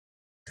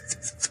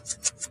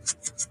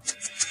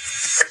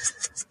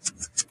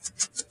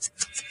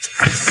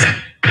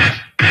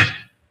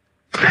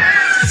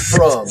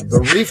the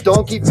Reef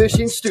Donkey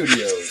Fishing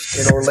Studios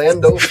in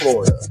Orlando,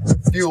 Florida,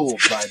 fueled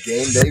by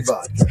Game Day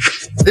Vodka.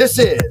 This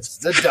is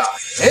the Doc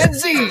and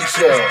Z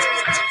Show.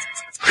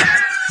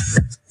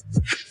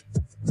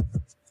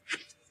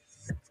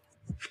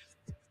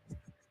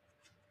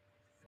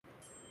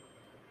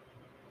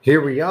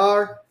 Here we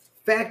are,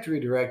 factory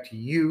direct to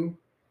you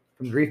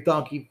from the Reef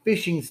Donkey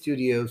Fishing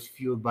Studios,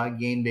 fueled by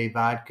Game Day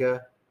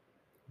Vodka.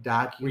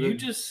 Doc, Were you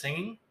just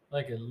singing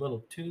like a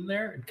little tune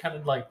there? It kind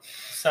of like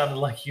sounded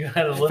like you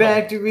had a little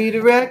factory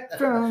direct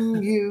from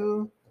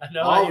you. I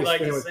know how you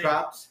like to with sing.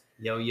 props.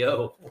 Yo,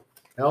 yo.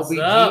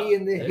 LBG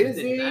and the Thursday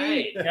Hizzy.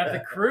 night. Got the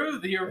crew,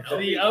 the OG,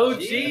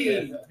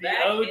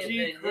 Back OG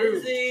in the crew,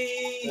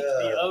 hizzy.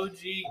 the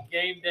OG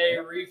Game Day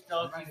Reef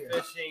Donkey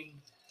Fishing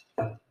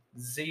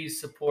Z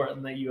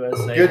supporting the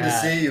USA. Good to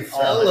hat see you,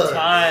 all the fellas.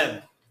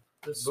 time.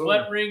 The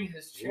sweat ring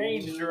has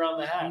changed around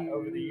the hat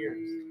over the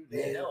years.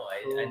 I know.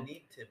 I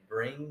need to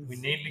bring. We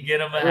need to get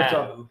him a First hat.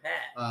 off, new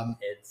hat.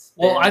 It's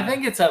Well, I been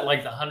think it's at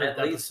like the 100th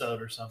at least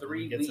episode or something.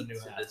 3 He gets a weeks new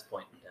at hat. this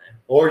point in time.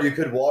 Or you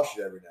could wash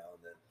it every now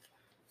and then.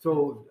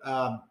 So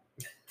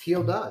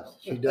Teal does.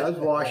 She does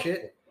wash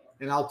it.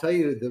 And I'll tell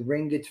you, the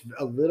ring gets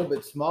a little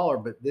bit smaller,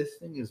 but this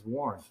thing is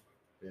worn.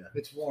 Yeah.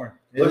 It's worn.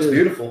 Looks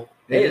beautiful.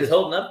 Hey, It it's is.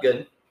 holding up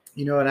good.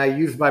 You know, and I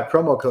use my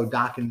promo code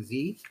Doc and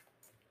Z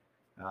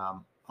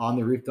on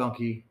the Reef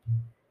Donkey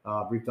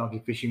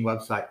Fishing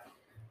website,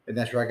 and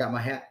that's where I got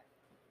my hat.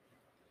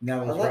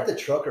 Now I like the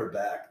trucker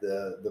back,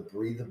 the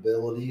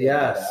breathability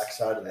Yes. on the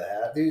backside of the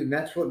hat. dude, and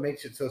that's what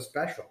makes it so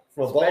special.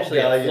 From a bald Especially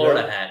guy, a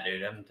Florida hat,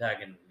 dude. I'm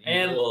talking.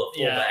 And full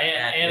yeah, back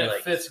hat, and you're it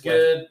like fits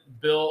sweating. good.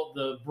 Built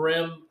the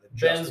brim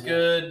bends Adjustable.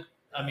 good.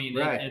 I mean,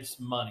 Right. it's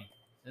money.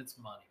 It's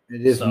money.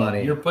 It is So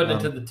money. You're putting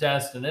it to the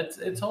test, and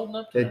it's holding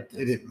up to It that.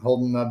 is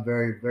holding up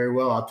very, very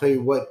well. I'll tell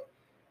you what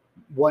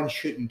one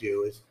shouldn't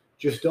do is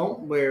just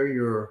don't wear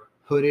your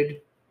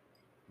hooded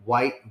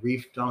white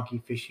Reef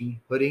Donkey fishing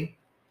hoodie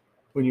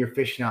when you're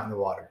fishing out in the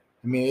water.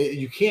 I mean,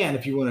 you can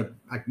if you want to,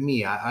 like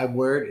me. I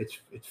wear it.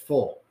 It's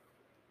full,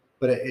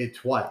 but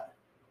it's white.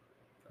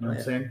 You know what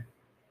I'm saying?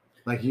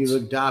 Like you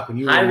look Doc when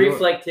you High wear your-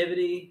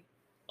 reflectivity,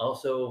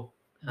 also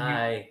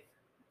high.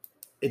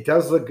 It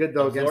does look good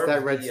though against absorbs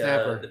that red the,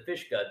 snapper. The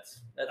fish guts.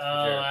 That's for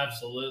Oh, sure.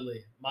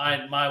 absolutely.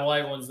 My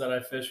white ones that I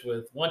fish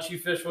with. Once you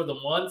fish with them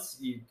once,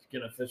 you're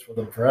gonna fish with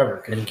them forever.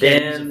 'cause And you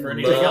can't use Dan it for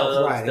anything loves- else.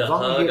 loves Right, to as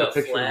long as you hug get a a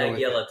picture to go flag with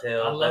it.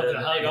 yellowtail. I love better to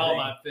than hug all anything.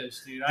 my fish,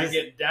 dude. I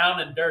get down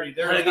and dirty.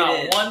 There is Hug it not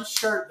in. one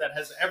shirt that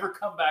has ever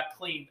come back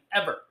clean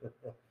ever.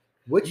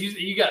 Which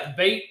You got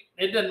bait.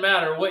 It doesn't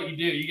matter what you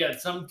do. You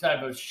got some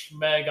type of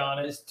schmeg on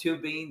it. Just 2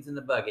 beans in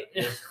the bucket.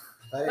 if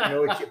I didn't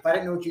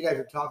know what you guys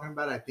were talking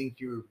about, I think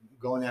you were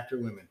going after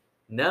women.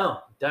 No,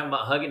 talking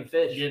about hugging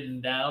fish.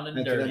 Getting down and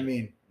That's dirty. what I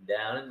mean.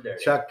 Down and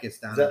dirty. Chuck gets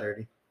down Is that- and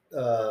dirty.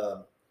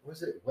 What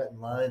is it? Wetting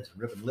lines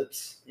and ripping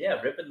lips.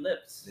 Yeah, ripping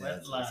lips. Yeah, Wetting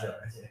that's lines.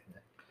 right.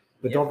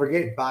 But Yep. don't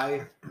forget,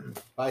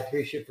 buy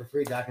 3 ship for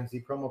free. Doc and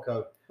Z promo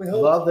code. We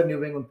hope. Love the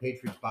New England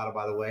Patriots bottle,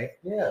 by the way.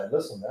 Yeah,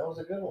 listen, that was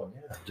a good one.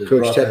 Yeah. Just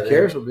Coach brought Ted that in.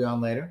 Cares will be on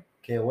later.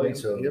 Can't wait.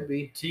 So he'll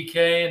be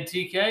TK and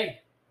TK.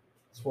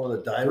 it's one of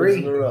the diamonds 3.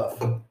 in the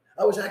rough.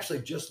 I was actually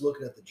just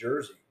looking at the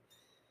jersey.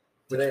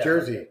 Which today.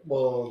 jersey?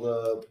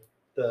 Well,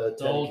 the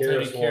Teddy old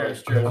Karras Teddy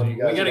Karras one, the one jersey.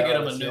 you guys We gotta got get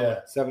him a us, new yeah. one.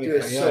 70. Dude,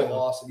 it's yeah. so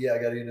awesome. Yeah, I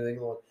got to get a New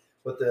England one.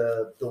 But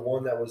the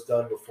one that was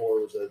done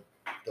before was a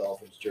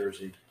Dolphins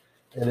jersey.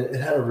 And it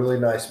had a really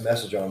nice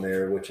message on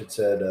there, which it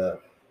said,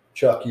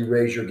 Chuck, you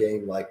raise your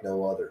game like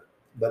no other.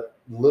 But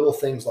little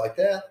things like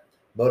that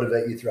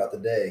motivate you throughout the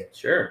day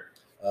Sure.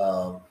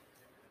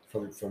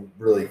 from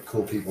really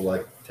cool people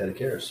like Teddy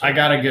Karras. I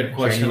got a good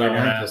question I January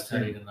want to 9th, ask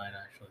Teddy tonight,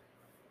 actually.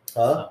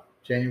 Huh?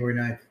 January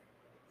 9th.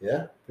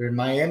 Yeah. They're in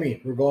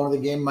Miami. We're going to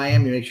the game in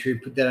Miami. Make sure you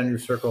put that on your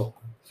circle.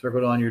 Circle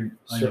it on your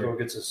Circle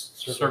gets a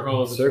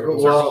Circle of circle.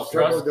 Circle Well, of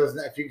circle trust.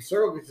 doesn't. If you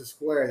circle gets a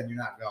square, then you're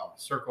not going.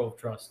 Circle of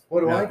trust.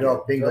 What do No, I no,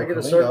 get? bingo Do I get a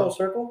Kalingo.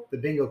 circle? The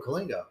bingo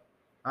Kalingo.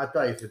 I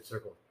thought you said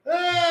circle.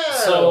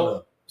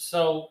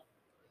 So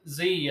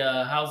Z,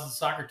 how's the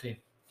soccer team?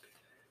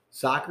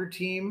 Soccer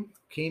team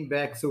came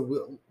back.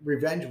 So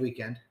revenge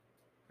weekend.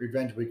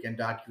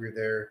 Doc, you were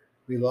there.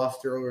 We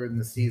lost earlier in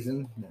the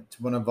season. It's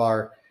one of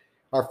our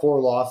 4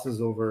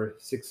 losses over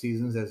 6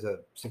 seasons as a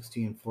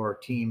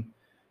 16-4 team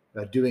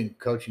doing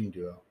coaching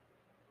duo.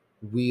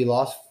 We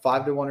lost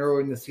 5-1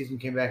 earlier in the season,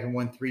 came back and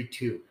won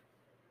 3-2.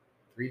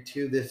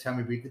 3-2 this time.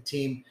 We beat the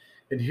team.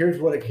 And here's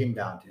what it came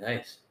down to.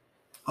 Nice.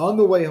 On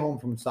the way home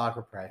from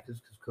soccer practice,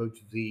 because Coach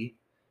Z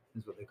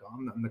is what they call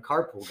him. I'm the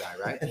carpool guy,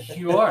 right?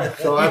 You are.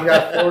 So I've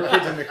got 4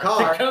 kids in the The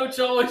car. coach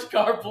always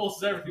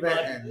carpools everybody.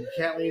 Man, you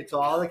can't leave till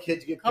all the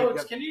kids get picked Coach,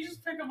 up. can you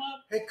just pick them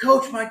up? Hey,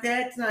 Coach, my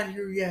dad's not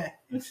here yet.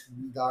 It's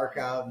dark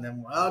out, and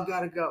then, oh,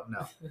 gotta go.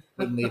 No,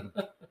 wouldn't leave him.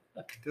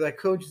 They're like,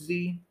 Coach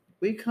Z,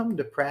 we come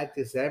to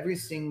practice every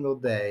single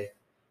day.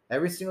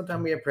 Every single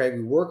time we have practice,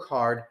 we work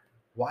hard.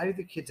 Why do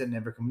the kids that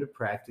never come to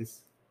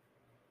practice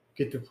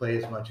get to play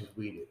as much as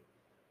we do?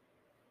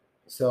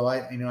 So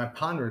I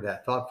pondered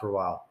that thought for a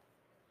while.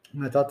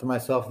 And I thought to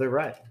myself, they're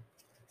right.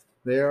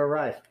 They are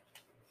right.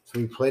 So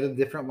we played a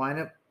different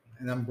lineup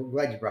and I'm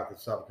glad you brought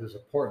this up because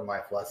it's an important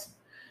life lesson.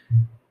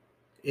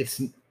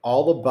 It's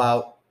all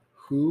about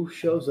who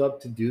shows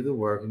up to do the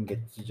work and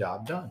gets the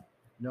job done.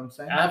 You know what I'm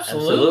saying?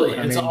 Absolutely.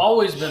 I It's mean,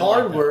 always been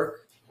hard like that.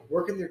 work,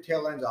 working their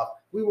tail ends off.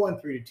 We won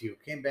 3-2.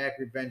 Came back,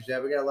 revenged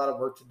that. We got a lot of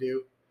work to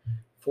do.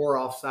 4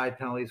 offside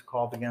penalties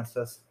called against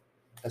us.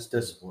 That's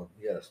discipline.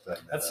 You got to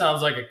study That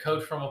sounds like a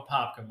coach from a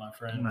Popka, my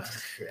friend.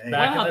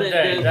 Back Wow, in the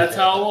day, that's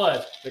how it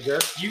was. The girl.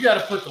 You got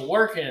to put the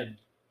work in,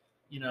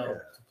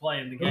 to play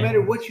in the No game.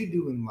 matter what you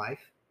do in life,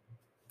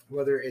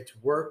 whether it's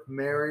work,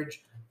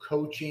 marriage,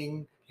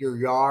 coaching, your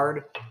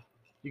yard,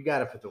 you got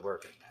to put the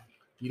work in.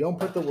 You don't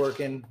put the work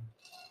in,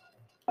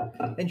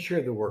 and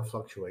sure, the work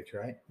fluctuates,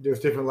 right? There's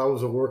different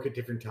levels of work at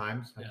different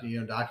times. Like,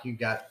 Doc, you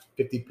got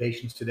 50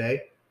 patients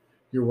today.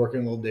 You're working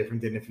a little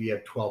different than if you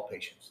have 12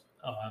 patients.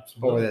 Oh,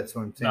 absolutely. Or that's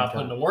one same Not time.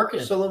 putting the work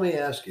in. So let me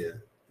ask you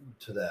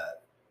to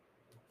that.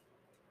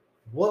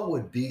 What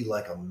would be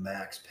like a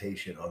max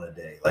patient on a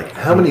day? Like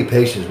how many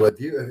patients would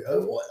you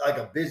like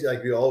a busy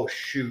oh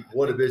shoot,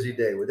 what a busy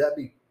day. Would that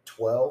be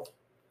 12?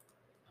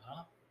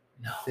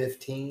 No.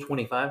 15?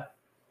 25.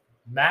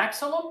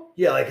 Maximum?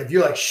 Yeah, like if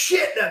you're like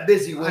shit that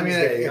busy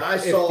Wednesday.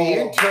 if the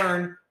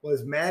intern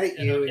was mad at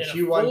you and in a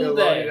she wanted to full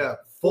load day. it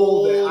up,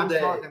 full day. I'm day.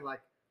 talking like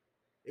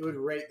it would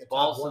rate the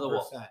Balls top to the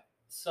wall. 1%.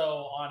 So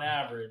on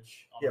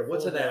average, on Yeah, a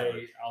what's full an day,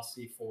 average? I'll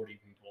see 40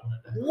 people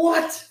in a day.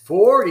 What?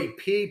 40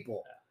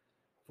 people.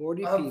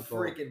 40 I'm people.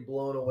 freaking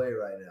blown away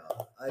right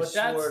now. I But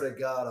swear that's- to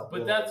God, I'm But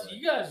blown that's away.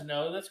 you guys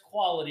know that's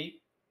quality.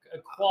 A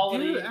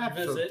quality Dude,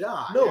 absolutely. visit.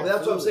 No,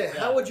 that's what I'm saying.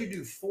 Yeah. How would you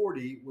do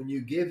 40 when you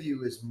give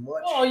you as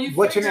much? Oh, you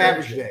What's an figure-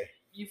 average day?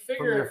 You from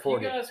figure your if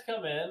 40? you guys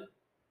come in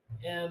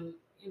and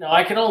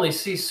I can only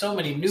see so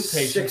many new 6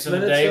 patients in a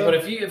minutes, day, though? but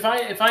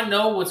if I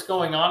know what's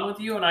going on with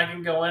you and I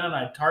can go in and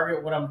I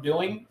target what I'm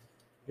doing,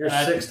 You're and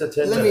I 6 to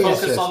 10 let me minutes. ask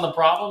focus this. on the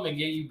problem and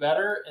get you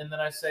better, and then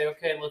I say,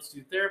 okay, let's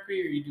do therapy,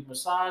 or you do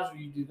massage, or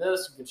you do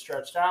this, and get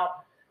stretched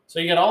out. So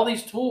you got all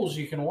these tools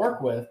you can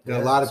work with.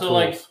 Got a lot of So tools.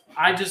 like,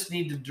 I just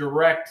need to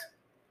direct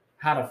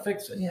how to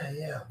fix it.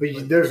 Yeah.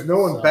 But there's no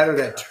one So- better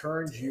that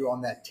turns you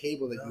on that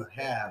table that you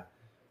have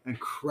and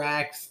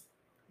cracks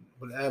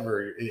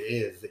whatever it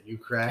is that you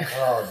crack.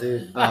 Oh,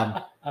 dude.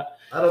 Um,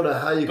 I don't know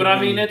how you But can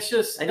I mean, be- it's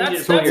just I need you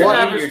that's to put an your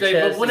hand average in day.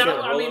 your But chest when and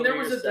I roll mean, there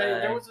over was your a day.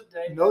 side. There was a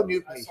day. No that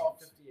new I saw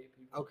patients. 58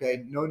 people.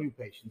 okay, no new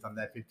patients on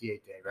that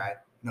 58 day, right?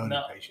 No new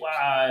patients,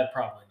 well,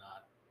 probably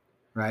not.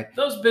 right?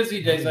 Those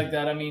busy days like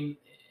that. I mean,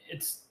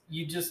 it's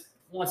you just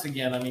once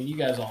again. I mean, you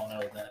guys all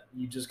know that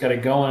you just got to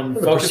go and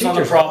The focus on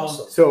the procedure's problem.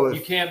 awesome. So You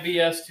if can't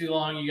BS too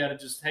long. You got to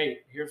just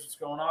here's what's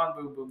going on.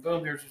 Boom, boom,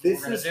 boom. Here's what this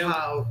we're gonna is do.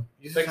 how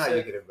this is Fix how you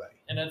it. get everybody.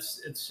 And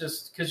it's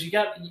just because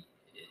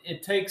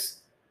it takes.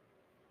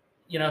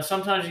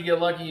 Sometimes you get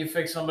lucky, you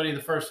fix somebody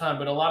the first time,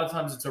 but a lot of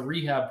times it's a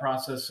rehab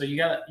process. So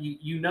you're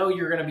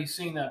going to be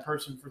seeing that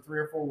person for 3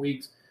 or 4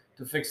 weeks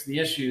to fix the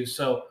issues.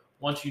 So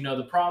once you know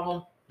the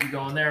problem, you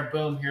go in there,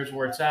 boom, here's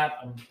where it's at.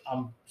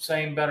 I'm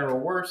saying better or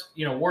worse,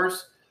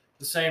 worse,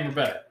 the same or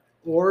better.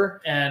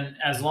 Or And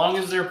as long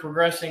as they're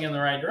progressing in the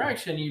right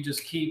direction, you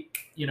just keep,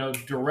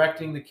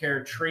 directing the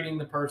care, treating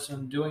the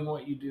person, doing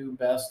what you do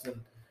best, and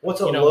What's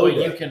a but low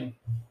you day? can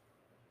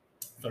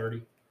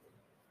 30.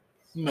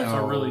 no, Those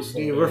are really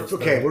slow dude, we're days,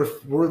 okay. though.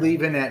 We're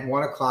leaving at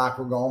 1:00.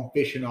 We're going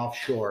fishing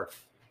offshore.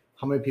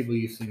 How many people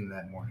you seen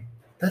that morning?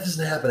 That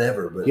doesn't happen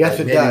ever, but Yes,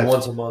 like it maybe does.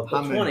 once a month.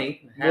 How many?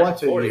 20.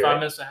 Once a 40, If year. I right?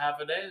 miss a half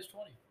a day, it's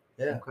 20.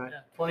 Yeah. Okay. Yeah,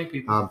 20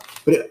 people.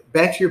 But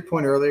back to your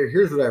point earlier,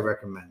 here's what I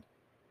recommend.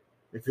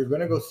 If you're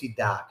going to go see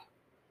Doc,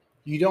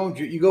 you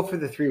go for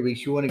the 3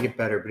 weeks, you want to get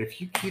better. But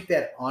if you keep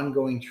that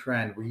ongoing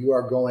trend where you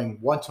are going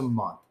once a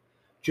month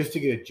just to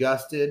get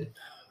adjusted,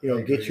 I get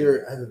agree.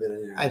 your, I haven't been in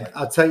here.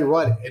 I'll tell you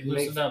what, it Loosened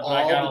makes up, but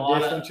I got a all lot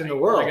the difference of, in the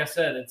world. Like I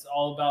said, it's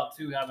all about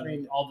having I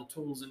mean, all the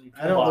tools in your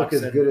I don't look toolbox.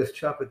 as and good as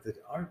Chuck with the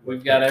art.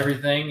 We've got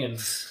everything, and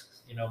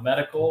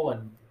medical,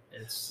 and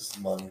it's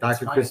Just money.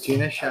 Dr. fine.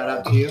 Christina, shout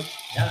out to you.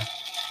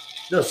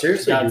 No,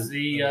 seriously. got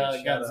dude.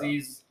 got Shout out.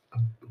 Z's,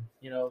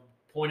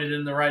 pointed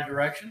in the right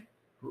direction.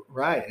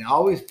 Right. And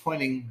always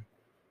pointing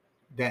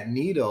that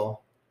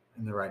needle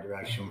in the right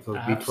direction with those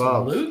B12.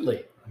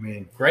 Absolutely, I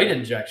mean, great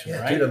injection, Yeah,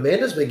 right? dude.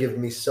 Amanda's been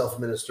giving me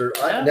self-administered.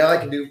 Yeah. Now I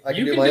can do. I can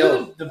You do can my do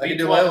own. the I can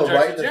do my B12 own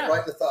right in the injections, yeah. right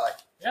in the thigh.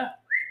 Yeah.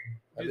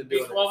 I've Do been the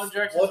doing B12 it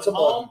injections once a at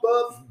home. month.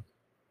 Bub.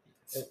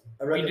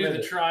 I We do recommend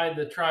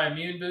the it.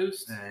 tri-immune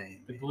boost, dang.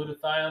 the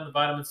glutathione, the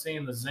vitamin C,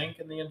 and the zinc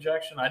in the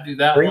injection. I do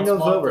that Bring once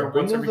those a month over. or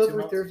Bring once those every 2 over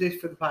months.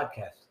 Thursdays for the podcast.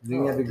 I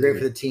think Oh, that'd be great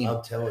dude. for the team.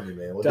 I'm telling you,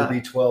 man. We'll Done. do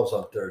B12s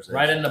on Thursday.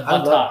 Right in the I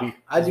love buttock. B.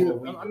 I is do. what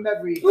we I'm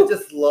every I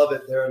just love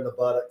it there in the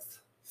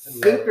buttocks. I love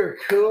it. super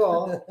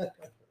cool.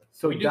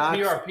 So we do Doc's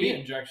PRP B-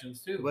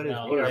 injections too. What is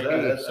now, PRP?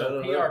 right? I So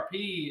don't know.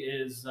 PRP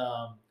is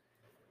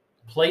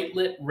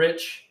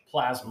platelet-rich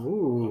plasma.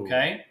 Ooh.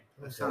 Okay,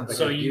 That sounds like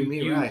so it'd do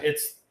me right.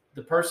 it's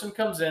the person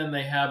comes in.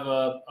 They have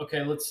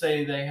let's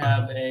say they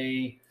have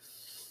a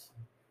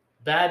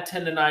bad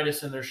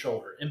tendonitis in their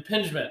shoulder,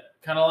 impingement,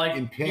 kind of like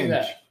Impinge. you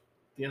had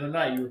the other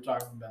night. You were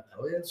talking about that.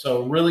 Oh yeah.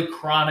 So really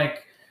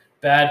chronic,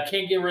 bad,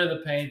 can't get rid of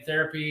the pain.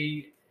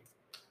 Therapy,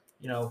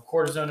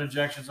 cortisone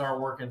injections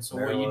aren't working. So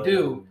what you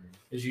do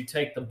is you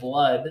take the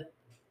blood,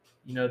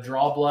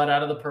 draw blood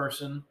out of the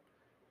person,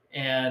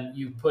 and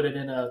you put it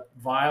in a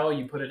vial,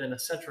 you put it in a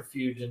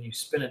centrifuge, and you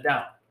spin it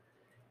down.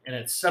 And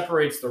it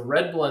separates the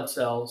red blood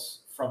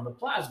cells from the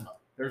plasma.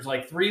 There's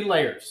like 3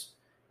 layers.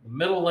 The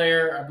middle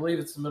layer, I believe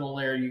it's the middle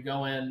layer, you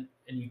go in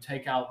and you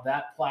take out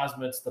that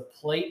plasma. It's the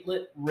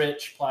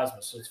platelet-rich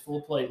plasma, so it's full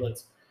of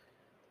platelets.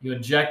 You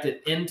inject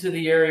it into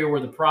the area where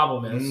the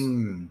problem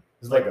is.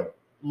 It's like a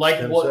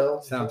stem what?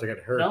 cell? Sounds like it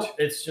hurts. No,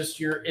 it's just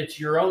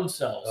your own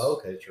cells. Oh,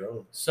 okay, it's your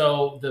own.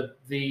 So But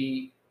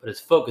it's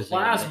focusing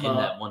in plasma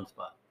that one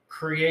spot.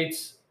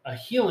 creates a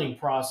healing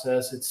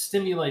process. It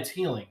stimulates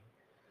healing.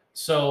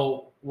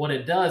 So what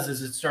it does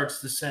is it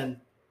starts to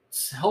send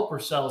helper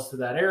cells to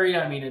that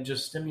area. I mean, it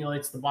just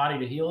stimulates the body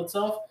to heal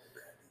itself.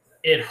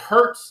 It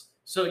hurts.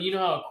 So you know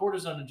how a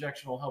cortisone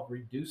injection will help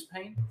reduce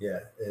pain? Yeah,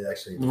 it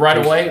actually Right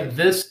away. increases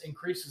This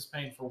increases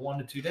pain for 1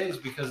 to 2 days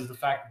because of the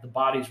fact that the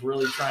body's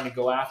really trying to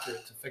go after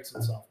it to fix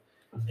itself.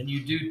 And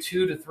you do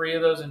 2 to 3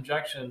 of those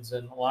injections,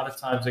 and a lot of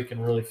times it can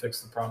really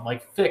fix the problem.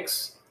 Like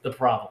fix the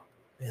problem.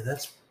 it. Man,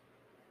 that's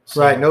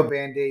Right, no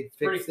Band-Aid,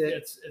 fix it.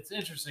 It's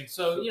interesting.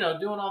 So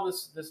doing all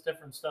this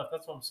different stuff.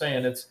 That's what I'm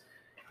saying.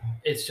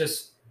 It's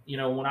just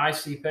when I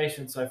see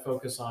patients, I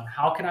focus on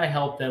how can I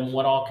help them,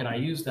 what all can I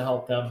use to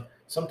help them.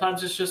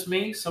 Sometimes it's just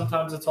me.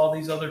 Sometimes it's all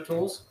these other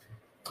tools.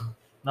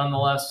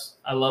 Nonetheless,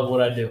 I love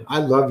what I do. I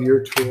love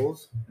your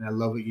tools, and I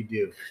love what you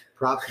do.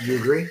 Props, do you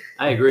agree?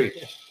 I agree.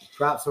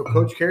 Props. So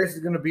Coach Karras is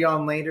going to be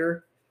on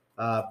later.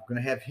 Going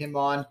to have him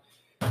on.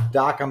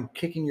 Doc, I'm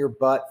kicking your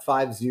butt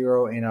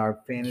 5-0 in our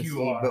fantasy,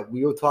 You are. but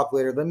we will talk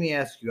later. Let me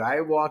ask you, I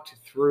walked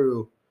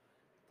through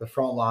the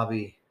front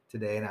lobby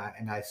today,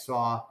 and I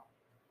saw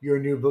your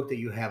new book that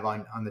you have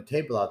on the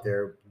table out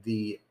there,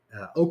 the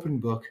open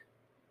book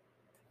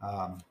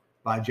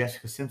by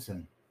Jessica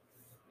Simpson.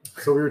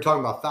 So we were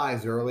talking about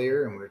thighs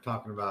earlier, and we were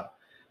talking about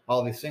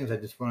all these things. I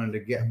just wanted to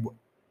get,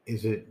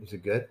 is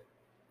it good?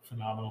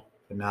 Phenomenal.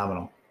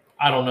 Phenomenal.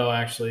 I don't know,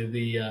 actually.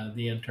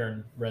 The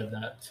intern read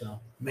that, so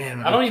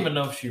Man, I don't even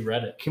know if she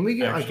read it. Can we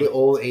get actually. like the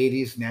old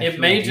 80s National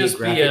may just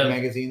be Geographic a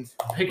magazines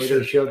where Picture.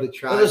 they show the I was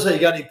tribe? gonna say, you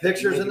got any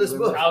pictures in this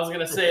book? I was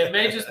gonna say it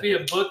may just be a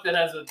book that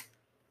has a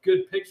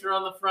good picture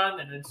on the front,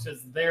 and it's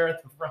just there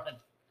at the front.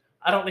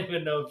 I don't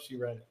even know if she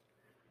read it.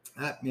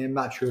 I'm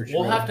not sure.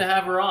 We'll have to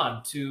have her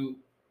on to,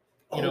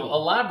 Oh.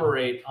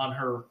 elaborate on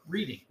her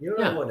reading. You know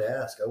what I wanted to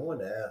ask? I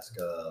wanted to ask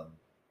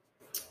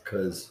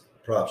because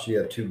props, you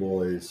have 2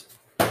 boys.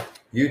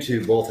 You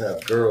 2 both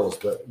have girls,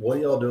 but what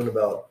are y'all doing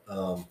about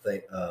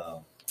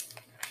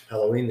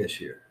Halloween this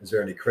year? Is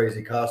there any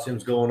crazy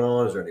costumes going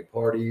on? Is there any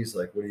parties?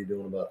 Like, what are you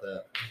doing about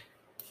that?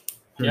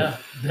 Yeah,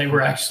 they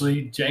were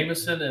actually,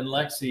 Jameson and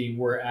Lexi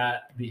were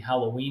at the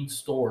Halloween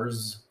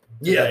stores.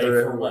 Yeah, today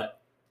they're for everywhere.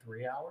 what?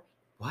 3 hours?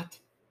 What?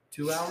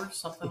 2 hours?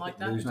 Something like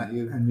that. News to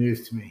you.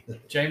 News to me.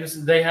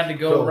 Jameson, they had to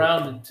go Cool.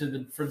 around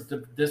for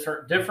the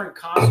different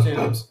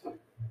costumes.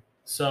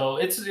 So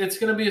it's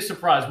going to be a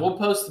surprise. We'll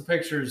post the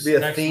pictures Be a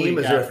next theme? week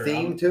Is there a after.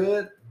 theme to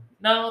it?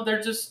 No,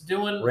 they're just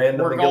doing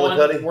Random We're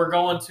McGillicuddy?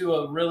 going to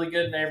a really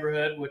good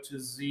neighborhood, which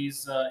is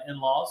Z's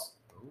in-laws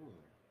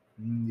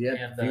Yeah,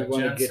 and if you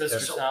want to Jen's get there.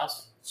 sister's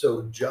house.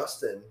 So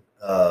Justin,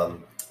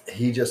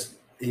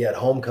 he had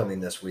homecoming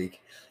this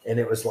week, and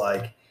it was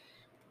like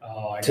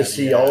to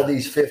see all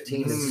these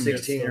 15 and Mm.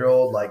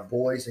 16-year-old like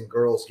boys and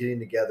girls getting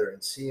together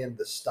and seeing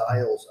the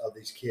styles of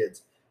these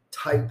kids.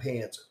 Tight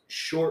pants,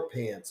 short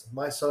pants.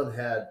 My son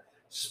had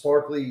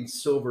sparkly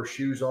silver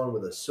shoes on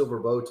with a silver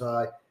bow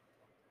tie.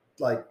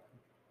 Like,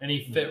 And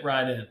he fit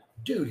right in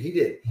dude, he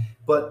did.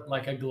 But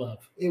like a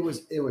glove. it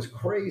was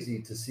crazy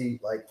to see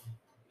like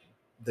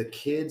the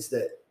kids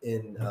that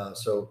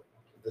so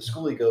the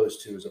school he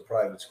goes to is a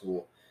private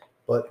school,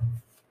 but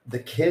the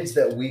kids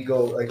that we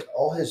go, like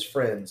all his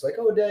friends, like,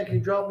 oh, Dad, can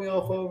you drop me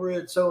off over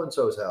at so and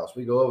so's house?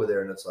 We go over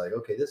there and it's like,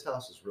 okay, this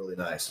house is really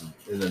nice, and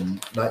then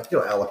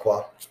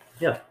Aliquot,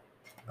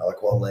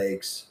 Aliquot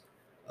Lakes,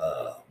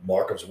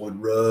 Markham's Wood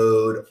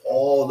Road,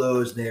 all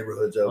those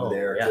neighborhoods over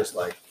there, yeah. just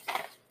like,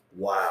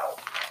 wow.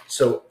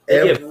 So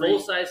They give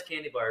full-size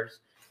candy bars,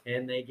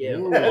 and they give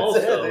Yeah,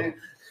 also.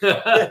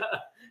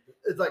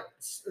 it's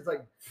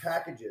like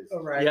packages.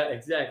 All right. Yeah,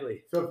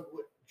 exactly. So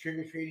trick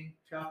or treating,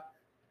 Chuck.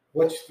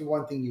 What's the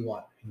one thing you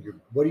want?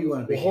 What do you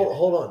want to be? Well,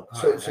 hold on.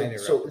 All So, right, I so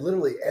interrupted.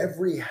 literally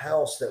every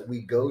house that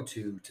we go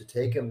to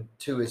take him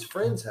to his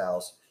friend's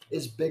house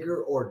is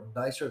bigger or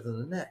nicer than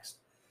the next.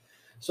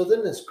 So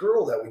then this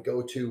girl that we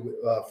go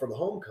to for the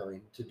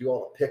homecoming to do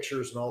all the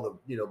pictures and all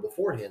the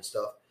beforehand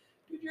stuff.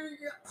 Dude,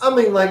 I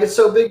mean, like it's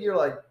so big.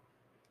 You're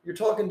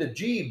talking to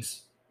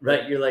Jeeves.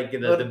 Right, you're like the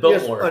Yes,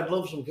 Biltmore. I'd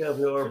love some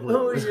caviar. please.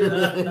 Oh,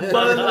 yeah.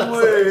 By the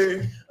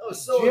way, I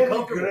was so Do you have a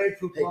uncomfortable. Grey Hey,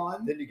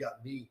 Poupon? then you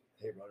got me,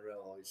 running around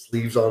with all these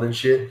sleeves on and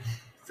shit.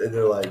 And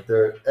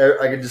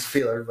I can just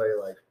feel everybody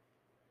like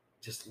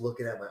just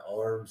looking at my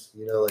arms,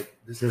 like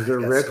this Is guy's there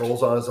got ripped?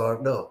 skulls on his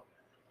arm. No.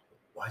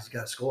 Why's he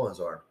got a skull on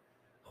his arm?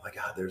 Oh my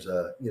God, there's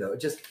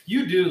just,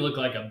 You do look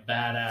like a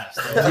badass.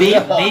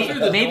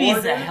 Maybe he's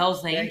a the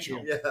Hell's Thank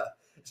Angel. yeah.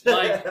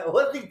 Like-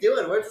 What's he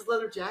doing? Where's his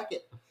leather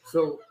jacket?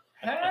 So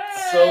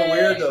So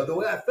weird though, the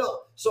way I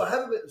felt. So I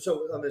haven't been.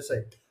 So I'm gonna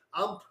say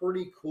I'm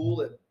pretty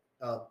cool at.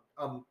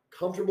 I'm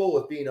comfortable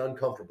with being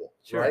uncomfortable,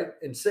 Sure. right?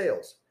 In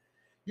sales,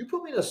 you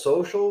put me in a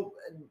social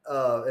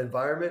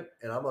environment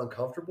and I'm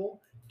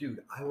uncomfortable,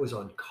 dude. I was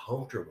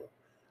uncomfortable.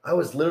 I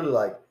was literally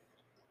like,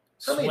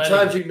 how many Sweating.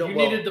 times you know? You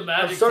well, needed the I'm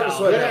magic starting to towel.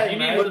 sweat Yeah, now. You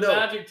man. needed the No.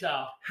 magic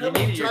towel. How You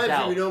many needed your times do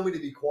towel. you know me to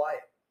be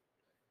quiet?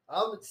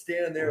 I'm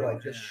standing there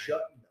like just Yeah.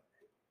 shutting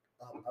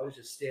up. I was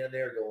just standing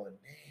there going,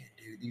 man,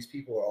 dude, these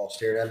people are all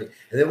staring at me.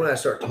 And then when I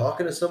start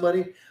talking to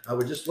somebody, I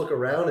would just look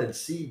around and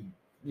see,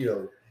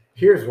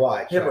 Here's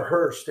why. him or Chuck.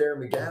 her staring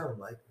me down.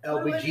 Like,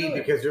 what am I LBG, doing?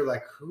 because they're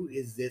like, who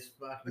is this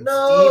fucking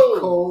No.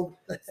 Steve Cold?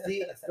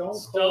 Stone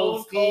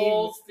Stone Steve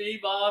Cold Steve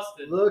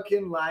Austin.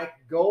 looking like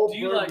Do Goldberg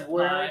you like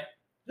wearing. pie?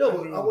 No, I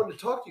but mean- I wanted to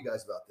talk to you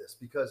guys about this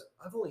because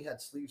I've only had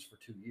sleeves for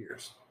 2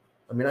 years.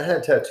 I mean, I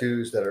had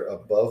tattoos that are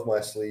above my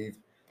sleeve,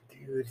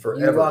 Dude,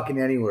 forever. you walking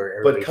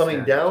anywhere. but everybody's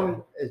coming staring at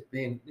down as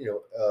being,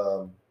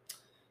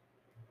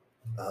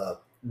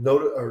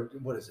 noted, or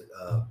what is it?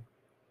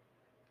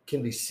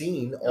 Can be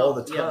seen all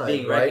the time,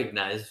 being right?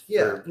 recognized.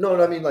 Yeah, for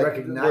no, I mean like where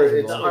Recognizable.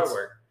 it's, the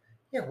artwork.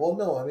 yeah, well,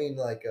 no, I mean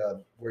like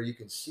where you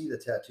can see the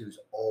tattoos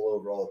all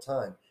over all the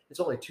time. It's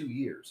only 2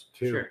 years.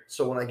 you. Sure.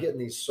 So when I get in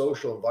these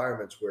social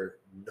environments where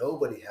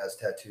nobody has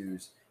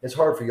tattoos, it's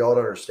hard for y'all to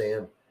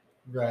understand.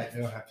 Right.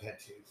 They don't have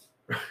tattoos.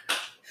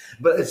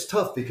 But it's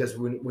tough because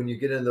when you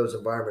get in those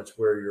environments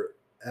where you're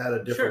at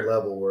a different Sure.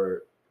 level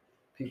where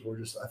people are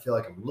just, I feel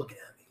like I'm looking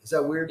at me. Is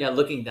that weird? Yeah,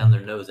 looking down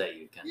their nose at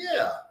you. Kind of.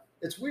 Yeah,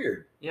 it's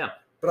weird. Yeah.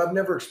 But I've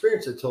never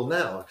experienced it till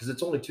now because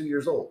it's only 2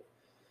 years old.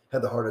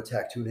 Had the heart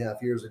attack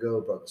 2.5 years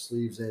ago, brought the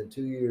sleeves in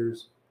 2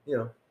 years.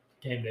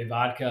 Game day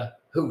vodka.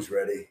 Who's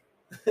ready?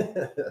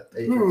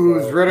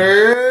 Who's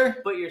ready?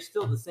 But you're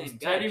still the Is same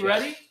guy. Teddy Chuck.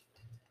 ready?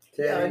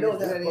 Yeah, I know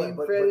that, Teddy,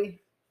 but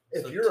Freddie.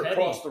 if So you're Teddy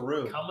across the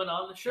room, Coming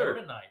on the show Sure.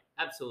 tonight.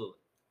 Absolutely.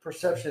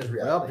 perception is Well,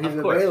 reality. he's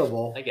Of course.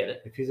 available. I get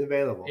it. If he's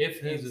available.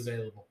 If he's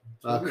available.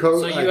 Coach,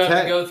 So you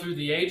have to go through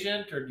the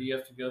agent, or do you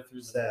have to go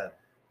through Sad.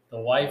 the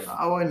wife?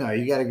 Oh no,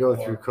 you got to go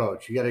through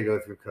Coach. You got to go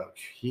through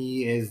Coach.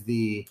 He is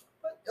the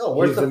Oh,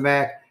 where's he's the the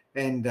Mac,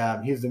 and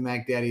he's the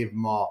Mac Daddy of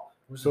them all.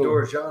 where's so- the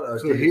Dorjano?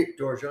 so he-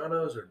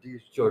 Dorjanos or D?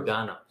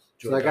 Giordano.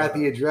 So I got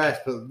the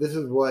address, but this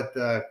is what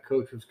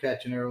Coach was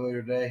catching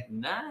earlier today.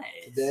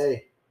 Nice.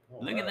 Today,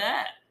 Look at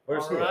that.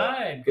 Where's All he? At?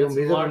 right. Boom, Get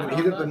some he's water up, on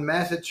he's up that. in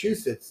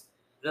Massachusetts.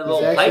 That He's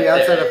little actually pipe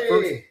outside there. of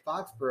First Hey.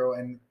 Foxborough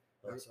and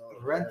That's all.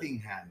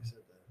 Rentingham. He said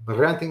that.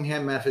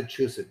 Rentingham,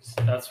 Massachusetts.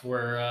 That's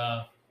where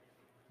the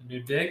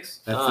new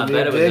digs. That's I the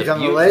bet new it was digs a on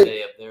the beaut lake.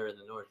 day up there in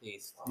the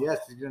Northeast. Yes,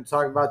 you're going to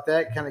talk about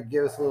that. Kind of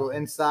give us a little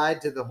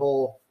insight to the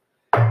whole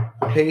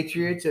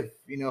Patriots. If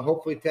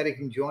hopefully Teddy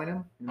can join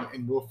him,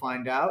 and we'll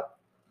find out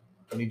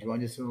when he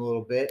joins us in a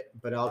little bit.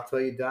 But I'll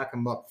tell you, Doc,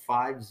 I'm up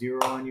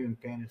 5-0 on you in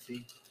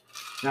fantasy.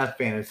 Not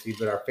fantasy,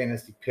 but our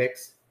fantasy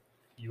picks.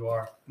 You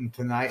are And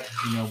tonight,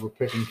 we're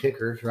picking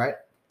kickers, right?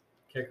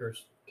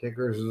 kickers.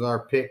 Kickers is our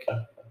pick.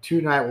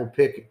 Tonight we'll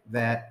pick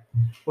that.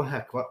 Well,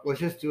 heck, let's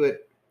just do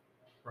it.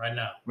 Right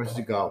now. Let's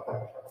just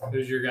go.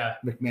 Who's your guy?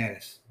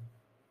 McManus.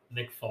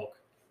 Nick Folk.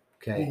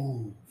 Okay.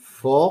 Ooh.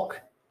 Folk.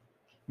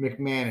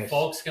 McManus.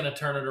 Folk's gonna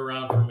turn it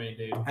around for me,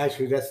 dude.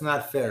 Actually, that's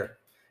not fair.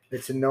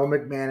 It's a no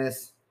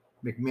McManus.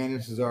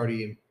 McManus is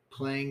already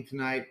playing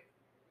tonight.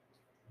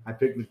 I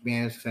picked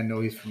McManus because I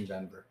know he's from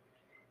Denver.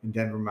 And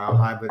Denver Mile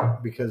High,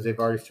 but because they've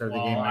already started the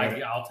Well,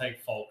 game, I'll take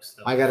Folk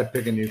still. I got to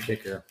pick a new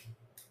kicker.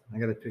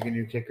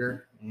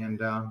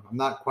 And I'm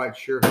not quite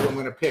sure who I'm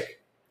going to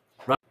pick.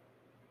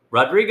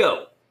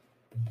 Rodrigo.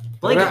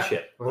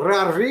 Blankenship.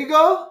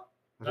 Rodrigo?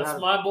 That's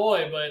my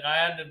boy, but I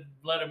had to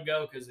let him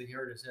go because he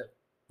hurt his hip.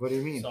 What do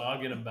you mean? So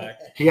I'll get him back.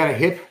 He got a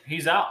hip?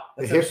 He's out.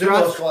 The That's hip some sumo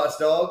thrust? squats,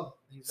 dog.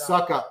 He's out.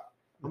 Suck up.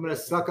 I'm going to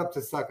suck up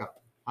to suck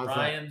up. How's that?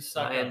 Ryan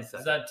Suckup. Is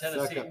that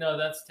Tennessee? Suckup. No,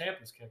 that's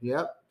Tampa's kicker.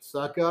 Yep.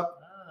 Suck up.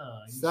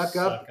 Ah, you Suck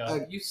up.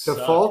 You To suck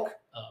Folk.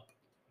 up.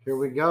 Here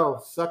we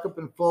go. Suck up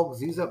and Folk.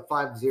 He's up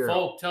 5-0.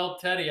 Folk, tell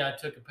Teddy I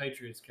took a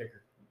Patriots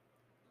kicker.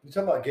 You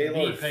talking about The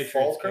Gaylord Patriots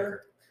Falker?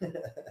 kicker.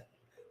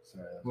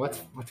 Sorry,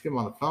 that's Let's get him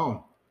on the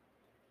phone.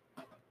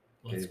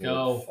 Let's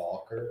Gaylord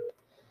go. Falker.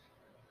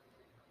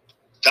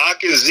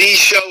 Doc and Z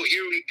show,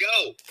 here we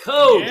go.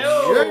 Coach.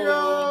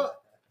 Yeah.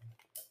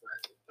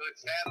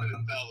 What's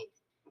happening, fellas?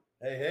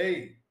 Hey,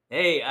 hey.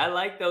 Hey, I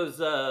like those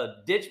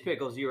ditch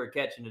pickles you were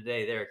catching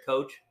today there,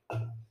 Coach.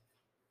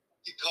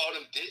 You call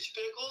them ditch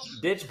pickles?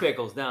 Ditch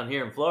pickles down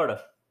here in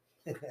Florida.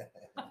 The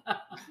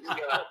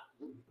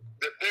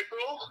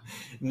pickerel?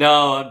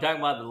 No, I'm talking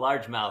about the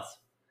largemouths.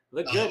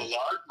 Look Oh, good. the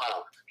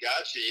largemouth.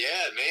 Gotcha,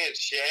 yeah, man.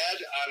 Shad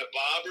on a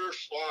bobber,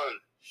 fun.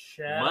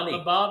 Shad Money. on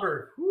the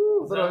bobber.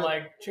 Woo, Is that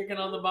like chicken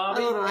on the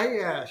bobby?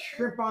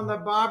 Shrimp on the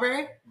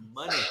bobby.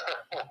 Money.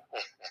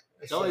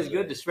 It's always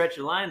good to stretch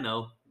a line,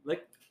 though.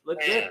 Look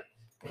good.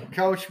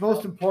 Coach,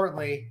 most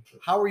importantly,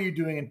 how are you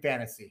doing in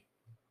fantasy?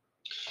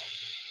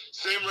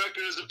 Same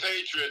record as the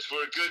Patriots.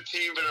 We're a good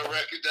team, but our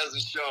record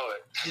doesn't show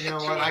it. You know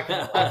what?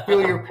 I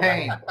feel your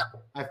pain.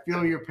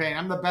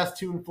 I'm the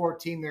best 2-4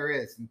 team there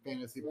is in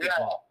fantasy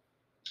football.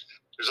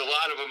 There's a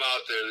lot of them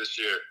out there this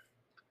year.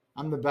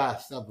 I'm the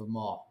best of them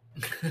all.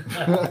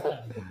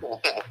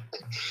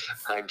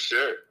 I'm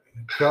sure.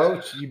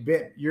 Coach,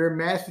 you're in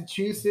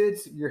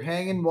Massachusetts. You're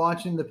hanging,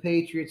 watching the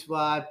Patriots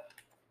live.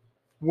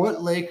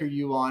 What lake are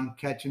you on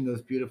catching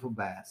those beautiful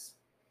bass?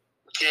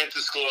 Can't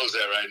disclose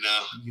that right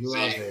now. You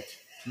love See? it.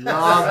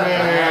 Love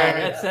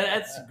it.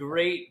 That's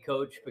great,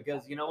 Coach,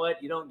 because you know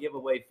what? You don't give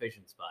away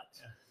fishing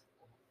spots.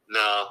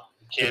 No,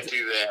 can't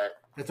do that.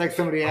 It's like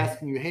somebody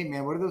asking you, hey,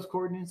 man, what are those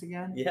coordinates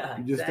again? Yeah,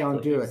 You just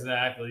don't do it.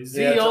 Exactly.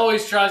 Z Yeah,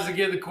 always tries to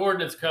give the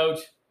coordinates, Coach.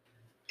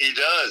 He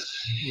does.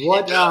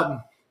 What? He does.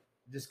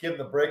 Just give him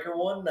the breaker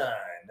 19. That's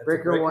a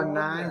Breaker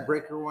 19,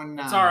 breaker 19.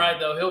 It's all right,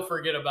 though. He'll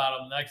forget about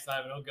them next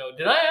time, and he'll go,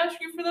 did I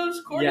ask you for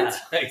those coordinates?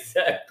 Yeah,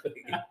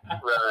 exactly.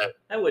 Right.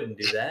 I wouldn't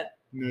do that.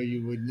 No,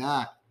 you would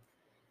not.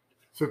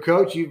 So,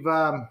 Coach, you've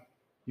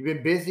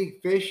been busy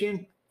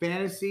fishing,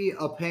 fantasy,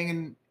 up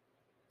hanging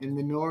in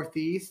the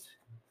Northeast,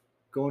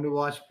 going to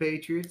watch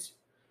Patriots.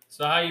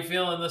 So how you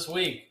feeling this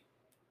week?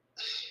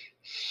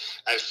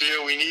 I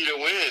feel we need a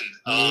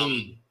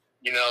win.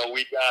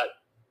 We got,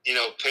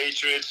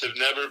 Patriots have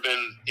never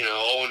been,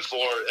 0-4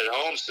 at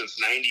home since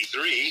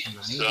 93. 93.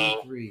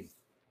 So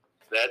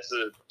that's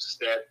a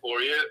stat for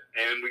you.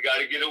 And we got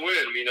to get a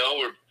win.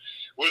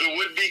 We're the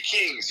would-be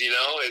kings,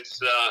 It's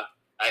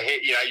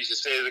I used to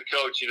say to the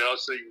coach,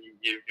 so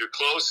you're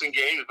close in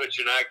games, but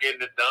you're not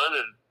getting it done.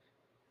 And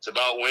it's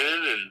about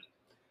winning.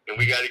 And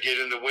we got to get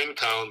in the win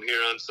column here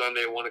on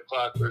Sunday at 1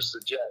 o'clock versus the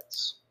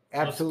Jets.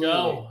 Absolutely.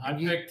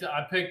 Let's go.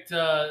 I picked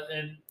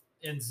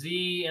in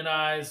Z and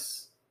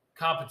I's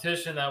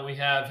competition that we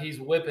have, he's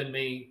whipping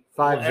me.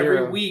 5-0.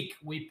 Every week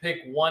we pick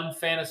one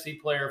fantasy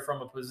player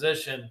from a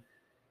position.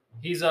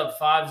 He's up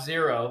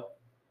 5-0.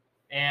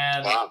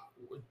 And Wow.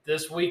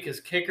 this week is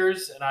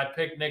kickers, and I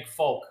picked Nick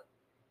Folk.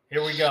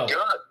 Here we go. Good.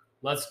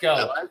 Let's I go.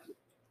 like it.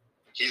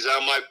 He's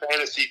on my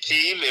fantasy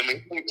team, and we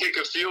didn't kick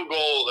a field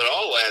goal at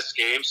all last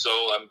game, so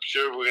I'm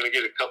sure we're going to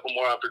get a couple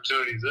more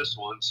opportunities this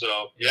one.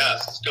 So,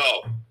 yes, let's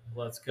go.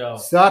 Let's go.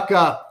 Suck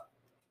up.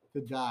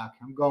 The Doc.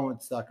 I'm going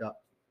with suck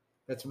up.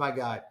 That's my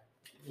guy.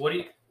 What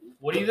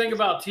do you think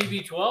about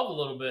TB12 a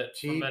little bit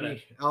for a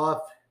minute?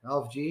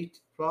 LFG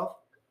 12.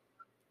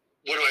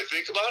 What do I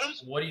think about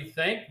him? What do you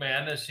think,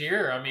 man, this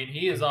year? I mean,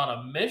 he is on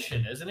a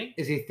mission, isn't he?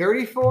 Is he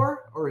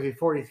 34 or is he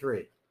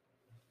 43?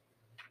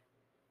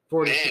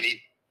 40. Man, he's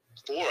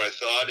 4, I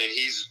thought, and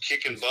he's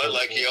kicking butt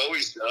like he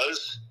always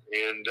does.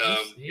 And,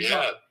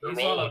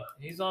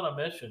 he's on a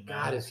mission,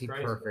 man. God, It's is he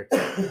crazy. perfect.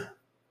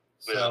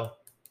 So,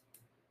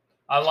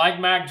 I like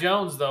Mac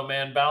Jones, though,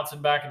 man,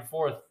 bouncing back and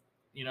forth.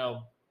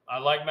 I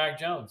like Mac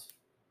Jones.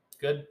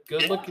 Good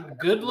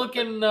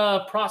looking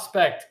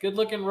prospect. Good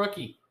looking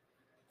rookie.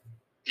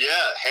 Yeah,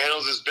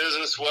 handles his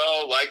business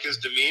well, like his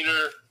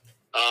demeanor.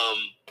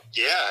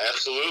 Yeah,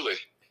 absolutely.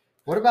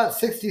 What about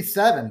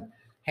 67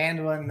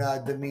 handling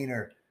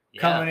demeanor?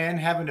 Yeah. Coming in,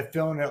 having to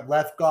fill in at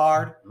left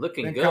guard.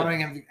 Looking Then good.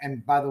 coming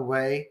and by the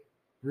way,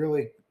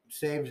 really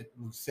saved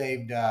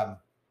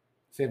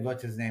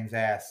what's his name's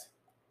ass.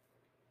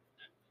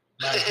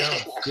 Mac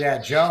Jones. Yeah,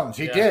 Jones.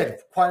 He Yeah.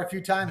 did quite a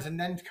few times, and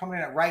then coming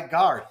in at right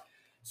guard.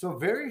 So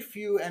very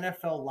few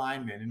NFL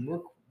linemen,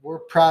 and we're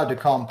proud to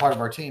call him part of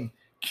our team,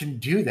 can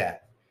do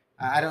that.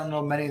 I don't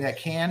know many that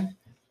can,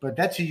 but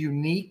that's a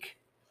unique.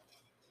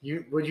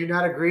 Would you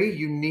not agree?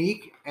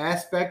 Unique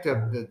aspect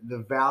of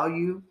the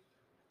value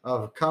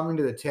of coming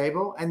to the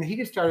table, and he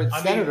just started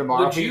center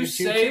tomorrow. Would you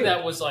say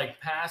that was like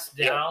passed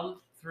down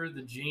through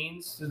the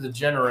genes, through the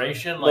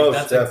generation? Like Most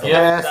that's a definitely. gift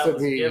has that to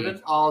was be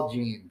given? all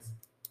genes?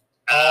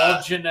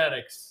 All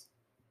genetics.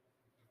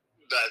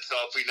 That's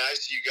awfully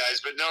nice of you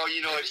guys. But no,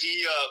 you know what?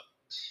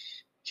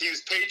 He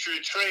was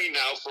Patriot trained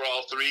now for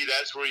all 3.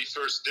 That's where he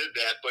first did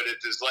that. But at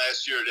his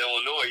last year at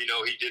Illinois,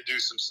 he did do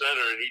some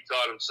center, and he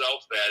taught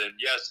himself that. And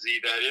yes,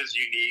 that is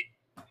unique,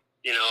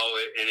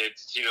 and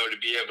it's, to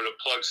be able to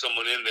plug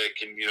someone in that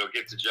can,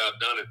 get the job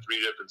done at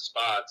 3 different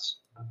spots.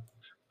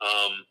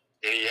 And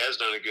he has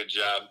done a good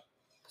job.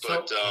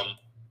 But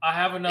I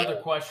have another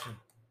question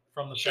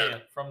from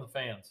the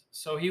fans.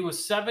 So he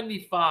was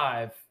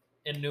 75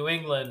 in New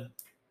England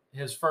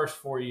his first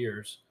 4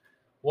 years.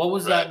 What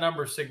was that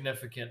number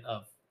significant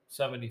of?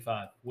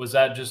 75. Was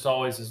that just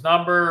always his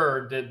number,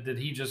 or did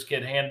he just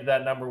get handed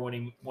that number when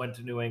he went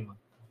to New England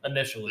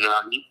initially? no,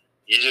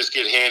 you just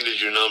get handed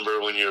your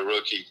number when you're a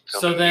rookie.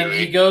 So then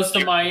he goes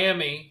to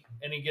Miami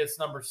and he gets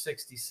number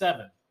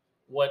 67.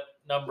 What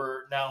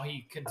number? Now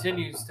he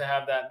continues to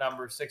have that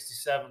number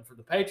 67 for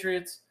the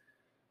Patriots.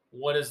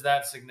 What is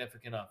that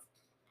significant of?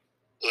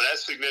 Well,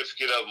 that's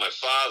significant of my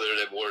father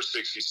that wore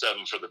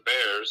 67 for the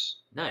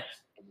Bears. Nice.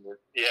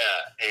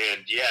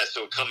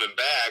 So coming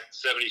back,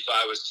 75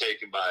 was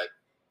taken by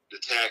the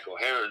tackle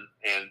Heron,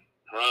 and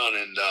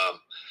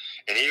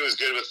he was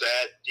good with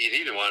that. He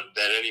didn't want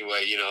that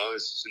anyway.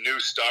 It's a new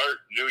start,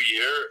 new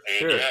year, and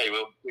Sure. he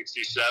went with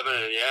 67,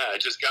 and I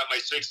just got my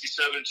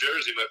 67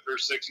 jersey, my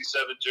first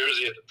 67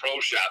 jersey at the pro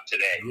shop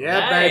today.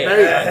 Yeah, Hey,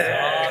 baby.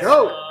 That's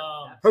Go.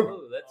 awesome.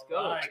 Ooh, let's go.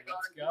 All right, I thought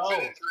let's I go. could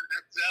fit into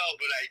an XL,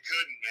 but I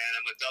couldn't, man.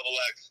 I'm a double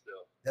X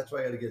still. That's why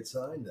I got to get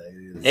signed.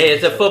 Hey,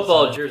 it's a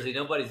football jersey.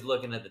 Nobody's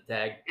looking at the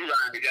tag. Right,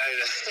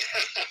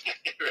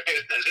 right.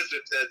 That's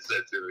what Ted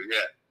said to me.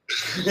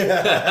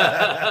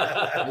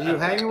 Yeah. Are you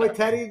hanging with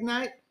Teddy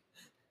tonight?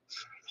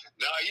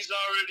 No, he's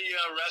already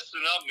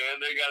resting up, man.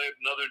 They got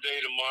another day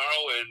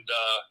tomorrow, and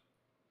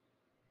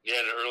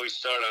an early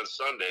start on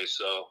Sunday,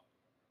 so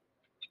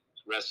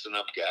resting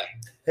up guy.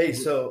 Hey,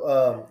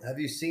 so have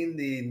you seen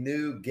the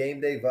new Game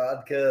Day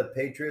Vodka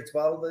Patriots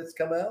bottle that's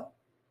come out?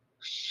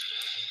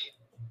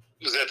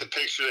 Was that the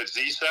picture that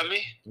Z sent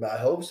me? I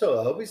hope so.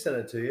 I hope he sent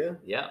it to you.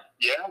 Yeah.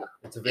 Yeah,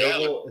 It's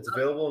available. It's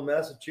available in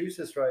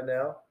Massachusetts right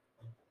now.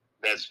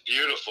 that's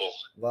beautiful.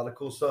 A lot of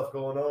cool stuff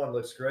going on.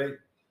 Looks great.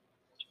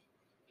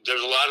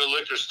 There's a lot of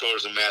liquor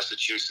stores in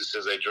Massachusetts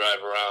as I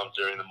drive around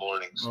during the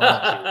mornings.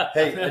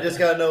 Hey, I just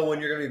got to know when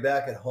you're going to be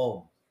back at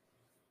home.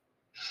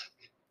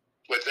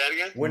 What's that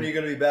again? When are you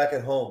going to be back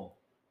at home?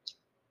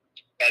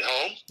 At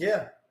home?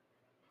 Yeah.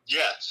 Yeah,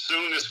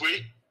 soon this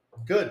week.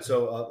 Good.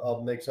 So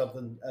I'll make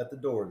something at the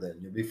door then.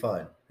 You'll be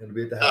fine. It'll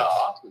be at the Oh, house.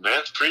 awesome,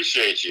 man.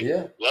 Appreciate you.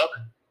 Yeah. Love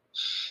it.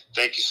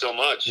 Thank you so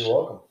much. You're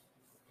welcome.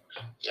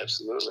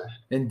 Absolutely.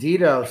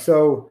 Indeedo.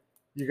 So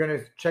you're going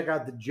to check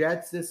out the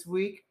Jets this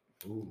week?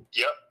 Ooh.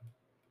 Yep.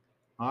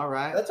 All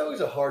right. That's always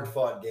a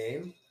hard-fought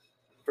game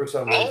for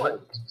some reason. Oh,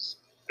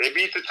 they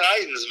beat the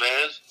Titans,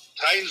 man.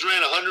 Titans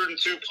ran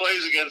 102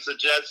 plays against the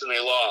Jets and they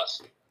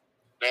lost.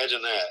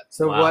 Imagine that.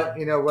 So Wow. what?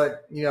 They're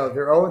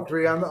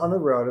 0-3 on the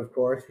road, of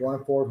course.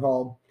 1-4 at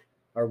home,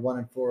 or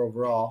 1-4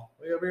 overall.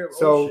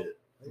 So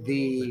shit.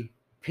 the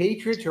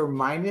Patriots are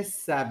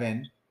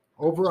 -7,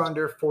 over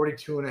under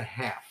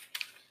 42.5.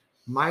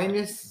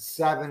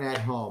 -7 at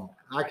home.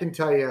 I can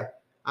tell you,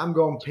 I'm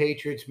going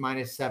Patriots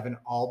 -7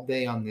 all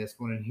day on this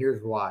one, and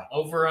here's why.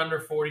 Over under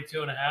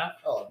 42.5.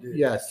 Oh, dude.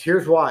 Yes,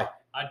 here's why.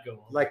 I'd go on.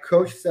 Like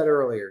Coach said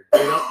earlier,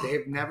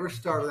 they've never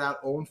started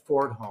out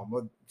 0-4 at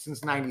home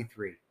since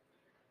 '93.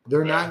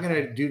 They're not going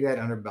to do that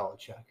under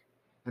Belichick,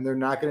 and they're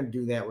not going to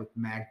do that with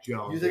Mac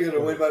Jones. You think they're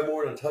going to win by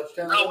more than a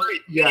touchdown? No,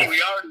 wait. Yes.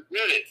 We already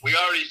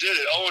did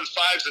it.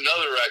 0-5 is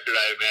another record,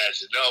 I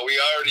imagine. No, we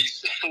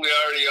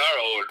already are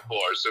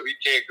 0-4, so we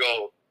can't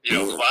go,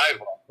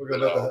 5. We're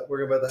going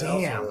to bet the house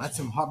on Damn, this. that's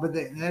some hard. But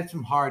that's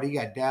some hard. You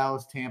got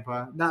Dallas,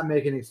 Tampa. Not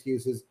making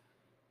excuses.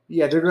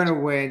 Yeah, they're going to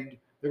win.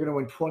 They're going to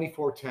win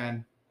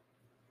 24-10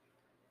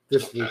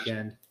 this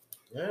weekend.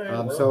 All right,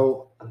 well.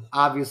 So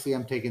obviously,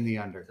 I'm taking the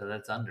under. So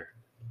that's under.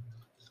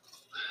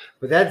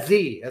 But that's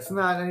Z. That's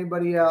not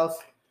anybody else.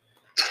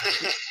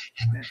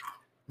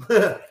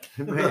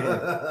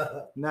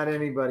 Man, not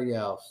anybody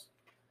else.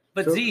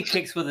 But So- Z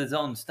kicks with his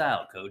own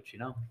style, Coach.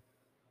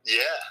 Yeah.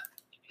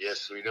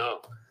 Yes, we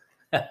know.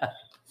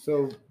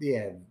 So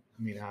yeah,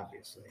 I mean,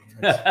 obviously.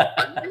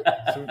 Are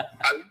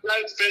you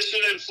guys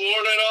fishing in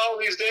Florida at all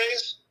these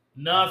days?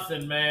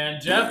 Nothing,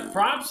 man. Jeff,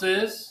 props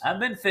is I've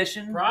been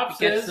fishing. Props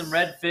Catch is- some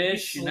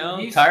redfish,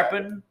 he's-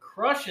 tarpon.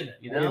 crushing it.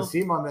 I didn't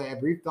see him on the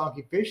Brief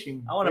Donkey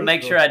Fishing. I want to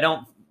make sure I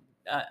don't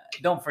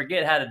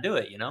forget how to do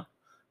it.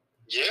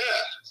 Yeah.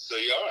 So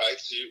you're all right.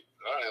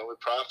 All right. With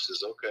props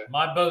is okay.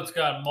 My boat's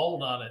got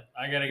mold on it.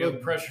 I gotta go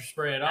Look, pressure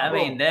spray it I off.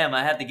 mean, damn,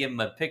 I have to give him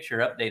a picture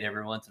update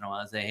every once in a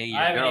while. Say, hey, I your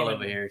haven't girl even-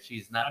 over here,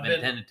 she's not I've been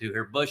been- tended to.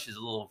 Her bush is a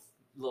little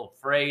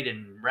frayed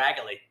and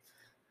raggedy.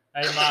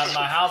 Hey,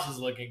 my house is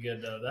looking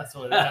good though. That's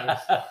what matters.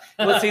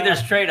 Well, see,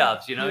 there's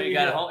trade-offs. You got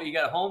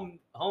Yeah. home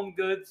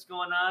goods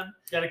going on.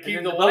 Gotta And keep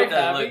then the the wife boat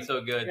doesn't happy. look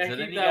so good. Gotta So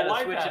then keep you that got to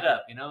wife switch happy.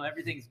 it up.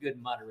 Everything's good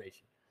in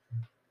moderation.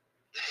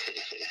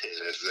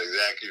 That's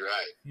exactly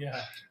right.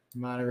 Yeah.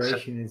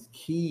 Moderation is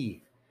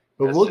key.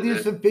 But Yes, we'll it do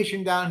is. some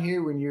fishing down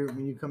here when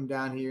you come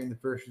down here in the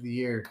first of the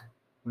year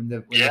when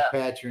the Yeah.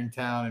 Pats are in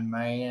town in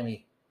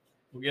Miami.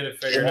 We'll get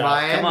it figured In out.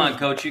 Miami. Come on,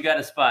 Coach, you got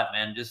a spot,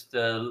 man. Just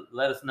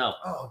let us know.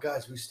 Oh,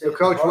 guys, we stayed. So, at the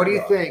Coach, what Hard do you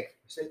Rock. think?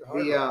 We stayed at the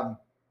Hard We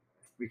Rock.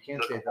 we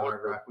can't say the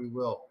Hard Rock. We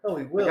will. No,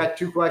 we I will. got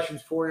 2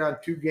 questions for you on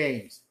 2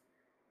 games.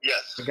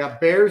 Yes. I got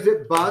Bears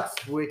at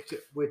Bucks, which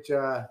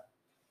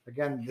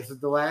again, this is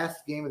the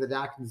last game of the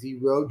Doc and Z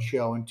Road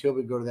Show until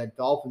we go to that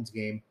Dolphins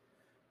game.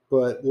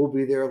 But we'll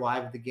be there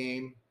live at the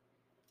game.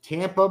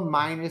 Tampa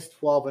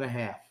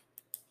 -12.5.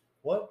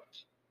 What?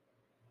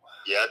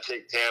 Yeah, I'd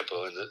take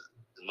Tampa in the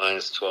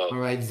 -12. All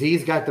right,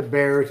 Z's got the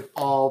Bears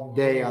all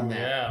day on that.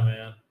 Yeah,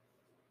 man.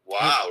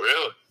 Wow,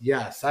 really?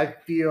 Yes, I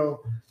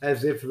feel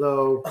as if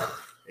though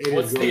it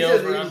What's is the going- He says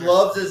over-under?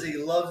 he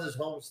loves his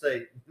home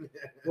state.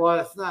 well,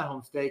 it's not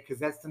home state because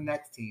that's the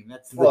next team.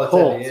 That's the Well,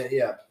 Colts.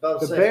 yeah. About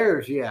The the same.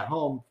 Bears, yeah,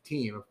 home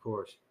team, of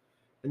course.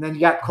 And then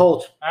you got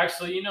Colts.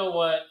 Actually, you know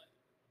what?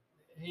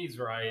 He's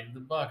right. The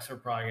Bucks are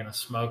probably gonna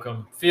smoke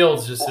them.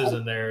 Fields just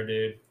isn't there,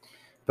 dude.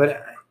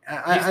 But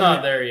He's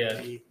not there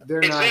yet. They're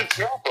It's in not.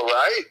 Tampa,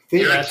 right?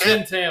 Philly- You're in That's in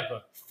Tampa.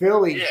 Tampa.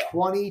 Philly Yeah.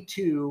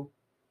 22,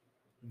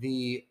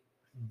 the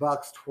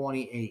Bucks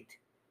 28.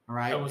 All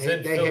right. That was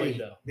in Philly,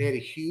 though. They had a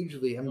huge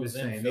lead. I'm It just was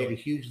in saying they had a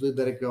Philly. huge lead.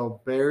 Let it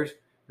go. Bears,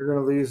 they're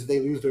gonna lose.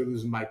 They're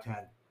losing by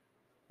 10.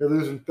 They're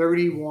losing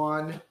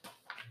 31-21.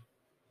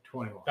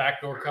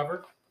 Backdoor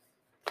cover.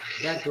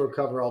 Backdoor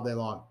cover all day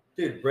long.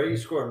 Dude,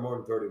 Brady's scoring more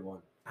than 31.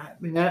 I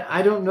mean,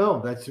 I don't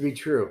know. That's to be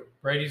true.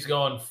 Brady's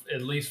going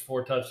at least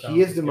 4 touchdowns.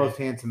 He is this the game. most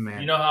handsome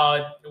man. You know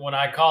how when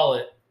I call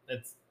it,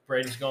 it's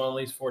Brady's going at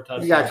least 4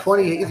 touchdowns. He got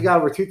 20. He's got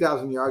over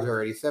 2,000 yards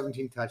already.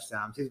 17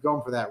 touchdowns. He's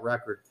going for that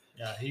record.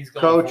 Yeah, he's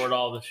going Coach, for it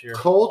all this year.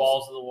 Colts-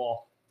 Balls to the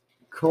wall.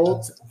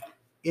 Colts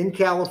in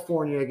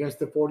California against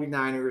the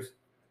 49ers.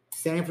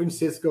 San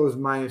Francisco's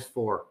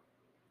 -4.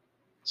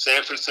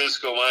 San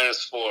Francisco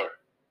 -4.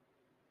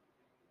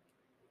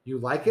 You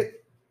like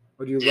it,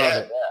 or do you Yeah,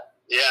 love it?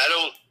 yeah.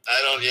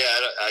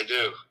 I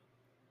do.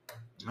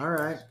 All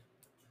right.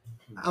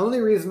 The only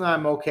reason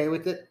I'm okay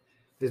with it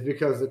is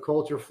because the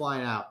Colts are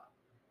flying out.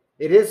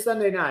 It is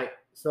Sunday night,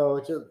 so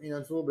it's it's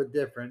a little bit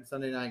different.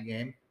 Sunday night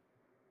game.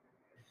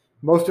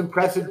 Most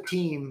impressive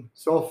team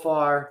so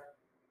far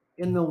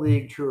in the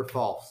league, true or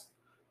false?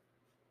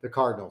 The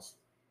Cardinals.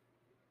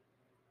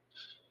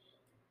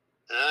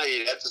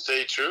 You'd have to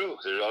say true.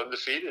 They're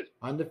undefeated.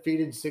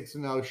 Undefeated,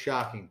 6-0,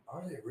 shocking.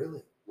 Are they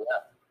really?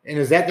 And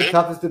is that the Yeah.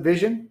 toughest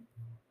division?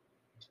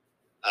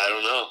 I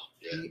don't know.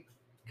 Yeah.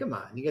 Come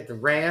on. You got the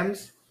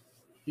Rams.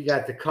 You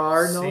got the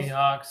Cardinals.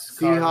 Seahawks, Seahawks,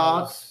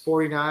 Cardinals,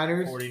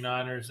 49ers.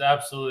 49ers.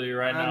 Absolutely,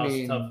 right now I it's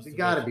mean, tough. it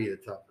got to be the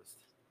toughest.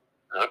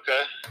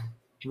 Okay.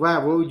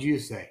 Wow, what would you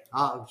say?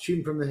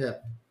 Shooting from the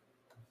hip.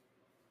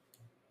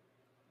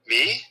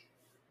 Me?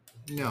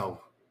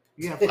 No.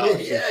 Yeah,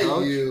 Yeah,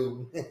 coach.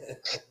 you.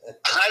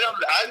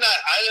 I'm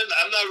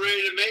not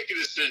ready to make a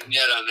decision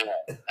yet on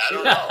that. I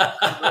don't know.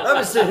 I've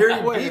been sitting here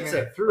eating Wait a pizza.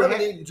 minute. Through I've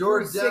been eating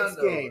George through 6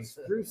 games.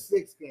 Through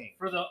 6 games.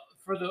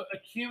 For the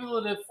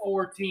accumulative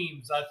 4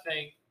 teams, I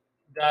think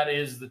that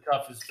is the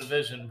toughest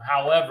division.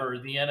 However,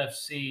 the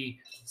NFC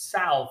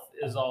South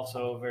is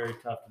also a very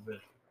tough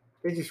division.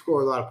 They just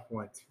score a lot of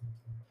points.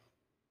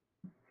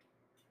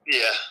 Yeah,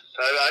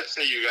 I'd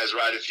say you guys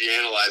right if you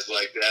analyze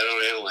like that. I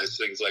don't analyze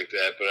things like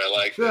that, but I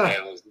like Sure. to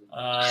analyze.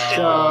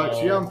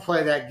 So you don't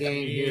play that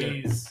game here.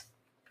 Jeez.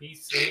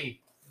 PC.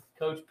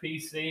 Coach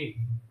PC.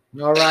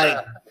 All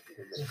right.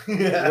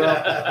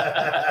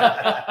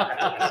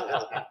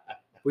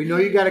 We know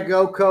you got to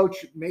go,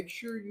 Coach. Make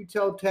sure you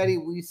tell Teddy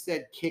we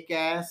said kick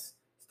ass,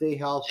 stay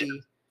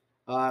healthy,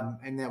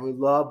 and that we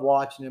love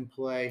watching him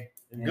play.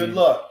 And good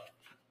luck.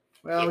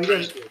 Well, he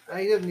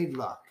doesn't need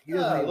luck. He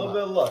doesn't Yeah, a need little luck.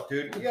 bit of luck,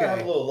 dude. You gotta have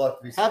a little luck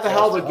to be Have a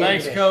hell of a game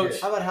Thanks, day. Coach.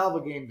 How about hell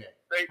of a game day?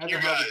 Thank Have you a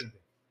hell of a guys. game day.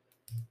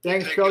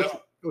 Thanks, Take Coach. it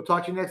off. We'll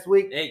talk to you next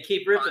week. Hey,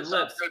 keep ripping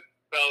lips. Good,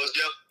 fellas.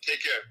 Yep.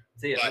 Take care.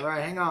 See ya. Bye. All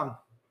right, hang on.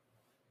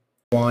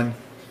 One.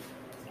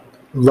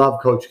 Love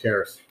Coach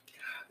Karras.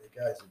 The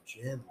guy's a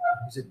gem.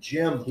 He's a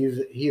gem.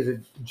 He's a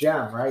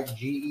gem, right?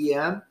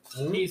 GEM?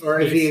 He's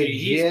Or is he a PC.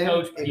 He's gem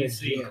Coach in a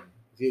PC. gym?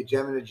 Is he a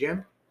gem in a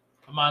gym?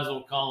 I might as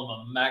well call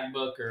him a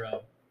MacBook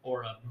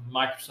or a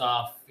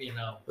Microsoft,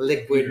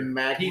 Liquid computer.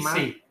 magma.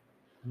 PC.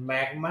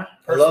 Magma. I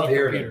love Personal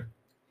hearing computer. him.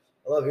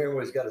 I love hearing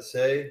what he's got to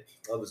say.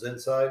 Love his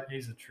insight.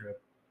 He's a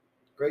trip.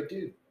 Great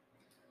dude.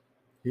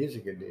 He's a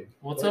good dude.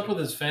 What's up with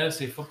his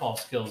fantasy football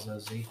skills,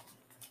 Izzy?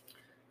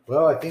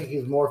 Well, I think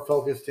he's more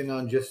focused in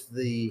on just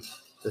the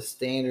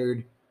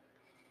standard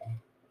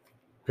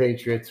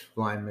Patriots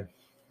lineman.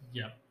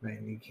 Yeah.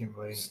 Man, you can't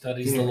really.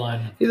 Studies the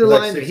lineman. He's a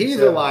Like lineman. He's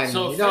a 67. lineman.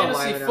 So You know a fantasy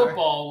lineman, all right?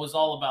 football was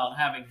all about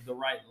having the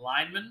right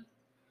lineman.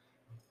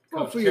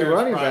 Well, Coach for your Karras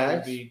running probably would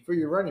backs. be- For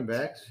your running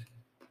backs.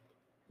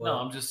 No,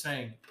 I'm just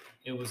saying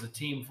it was a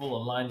team full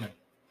of linemen,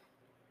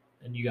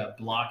 and you got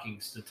blocking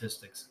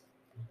statistics.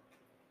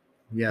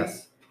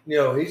 Yes. You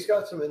know, he's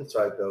got some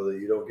insight though that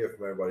you don't get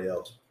from everybody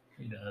else.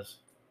 He does.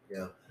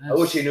 Yeah. I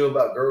wish he knew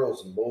about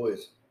girls and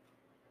boys.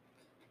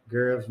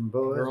 Girls and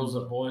boys. Girls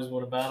and boys.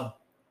 What about him?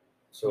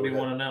 So What do you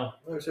want to know?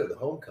 Like I said, the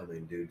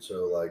homecoming, dude.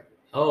 So like,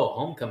 Oh,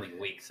 homecoming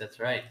weeks. That's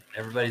right.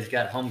 Everybody's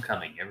got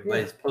homecoming.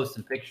 Everybody's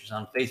posting pictures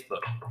on Facebook.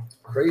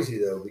 crazy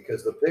though,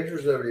 because the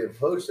pictures that are being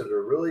posted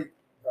are really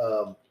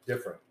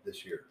different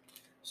this year.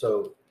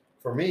 So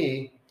for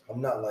me,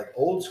 I'm not like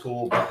old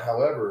school, but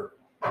however,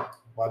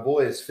 my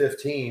boy is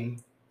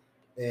 15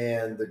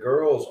 and the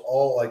girls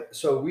all like,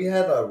 so we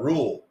had a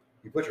rule.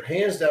 You put your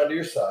hands down to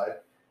your side.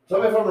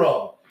 Tell me if I'm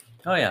wrong.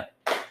 Oh yeah.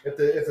 If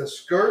the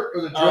skirt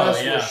or the Oh,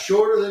 dress yeah. was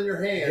shorter than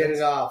your hands, Get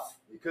it off.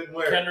 you couldn't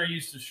wear it. Kendra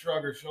used to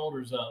shrug her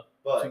shoulders up to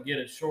But get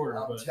it shorter,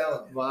 I'm but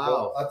telling you, Wow.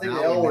 well, I think Now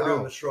they all we were know.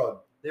 doing the shrug.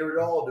 They were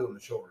all doing the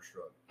shoulder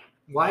shrug.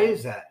 Why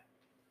is that?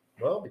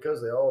 Well,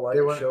 because they all like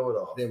They to want- show it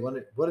off. They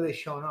wanted. What are they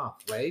showing off?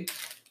 Legs?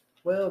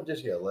 Well,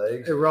 just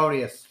legs.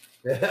 Erroneous.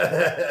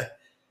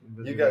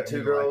 You got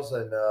 2 girls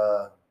and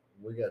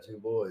we got 2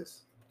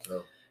 boys.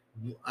 So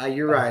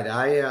You're right.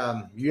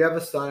 You have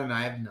a son and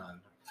I have none.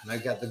 And I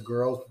got the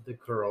girls with the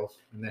curls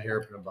and the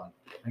hair up in a bun.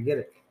 I get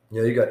it.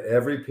 yeah, you got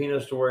every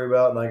penis to worry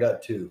about, and I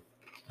got 2.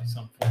 at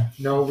some point.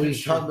 No, we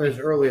talked about this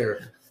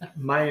earlier.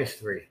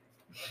 -3.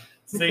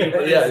 See,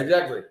 Yeah,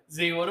 exactly.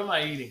 Z, what am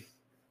I eating?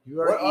 You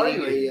are What are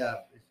eating you eating?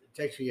 it's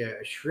actually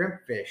a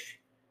shrimp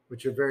fish,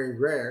 which are very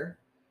rare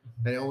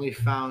and only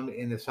found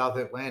in the South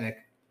Atlantic.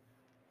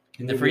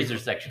 In the freezer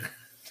section.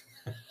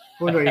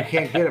 Well, no, you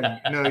can't get them.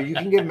 No, you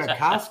can get them at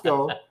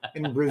Costco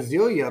in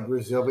Brasilia,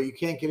 Brazil, but you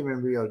can't get them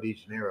in Rio de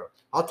Janeiro.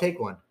 I'll take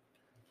one.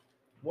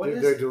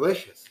 They're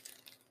delicious.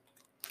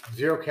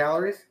 0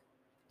 calories.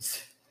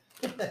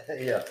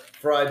 Yeah,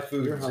 fried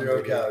food, You're 0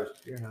 hungry, calories.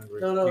 You're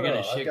hungry. No, You're gonna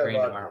I've shit got green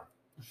vodka. tomorrow.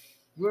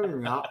 No, you're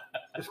not.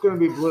 It's going to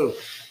be blue.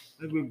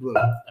 It'll be blue.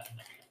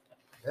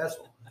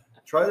 Asshole.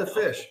 Try the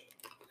fish.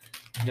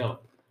 No,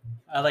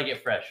 I like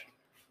it fresh.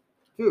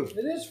 Dude,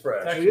 It is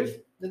fresh. Thank it is.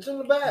 It's in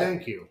the bag.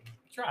 Thank you.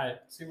 Try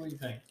it. See what you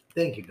think.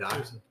 Thank you, Doc.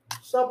 Seriously.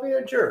 Stop being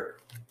a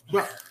jerk.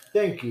 Well,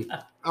 thank you.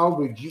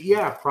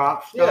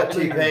 Props. Yeah, Stop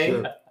being a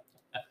T-Pain. jerk.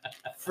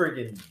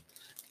 Freaking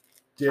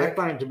I dick.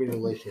 find it to be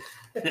delicious.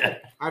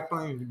 I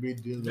find it to be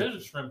It is a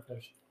delicious. shrimp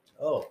fish.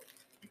 Oh,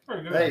 It's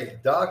pretty good. hey,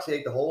 Doc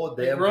ate the whole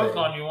it damn grows thing.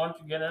 on you once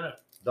you get in it.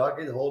 Doc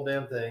ate the whole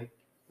damn thing.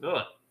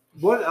 Good.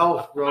 What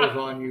else grows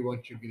on you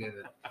once you get in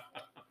it?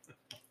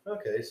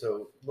 Okay,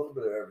 so a little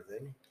bit of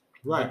everything.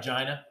 Right.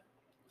 Vagina.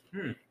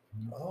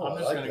 Oh, I'm I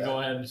just like going to that. go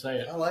ahead and say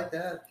it. I like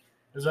that.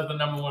 Is that the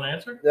number one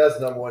answer? That's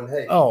number one.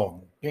 Hey,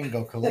 Oh,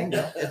 bingo,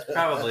 Kalinga. It's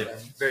probably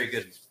very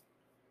good.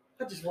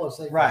 I just want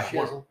to say Right.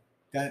 shizzle.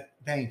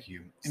 Thank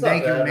you. It's And not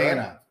thank you, bad, right?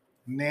 Nana.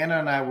 Nana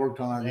and I worked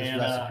on this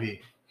Nana.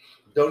 recipe.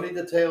 Don't eat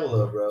the tail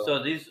though, bro.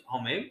 So these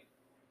homemade?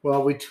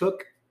 Well, we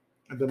took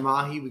the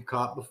mahi we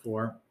caught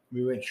before.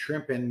 We went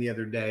shrimping the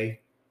other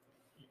day,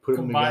 put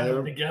them Combine together,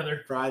 them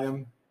together. fry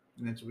them,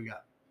 and that's what we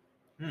got.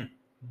 Beer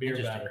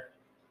Interesting. batter.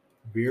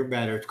 Beer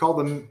batter. It's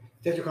called it's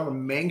actually called a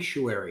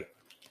manchuary.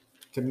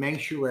 It's a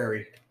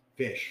manchuary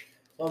fish.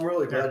 I'm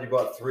really glad you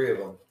bought 3 of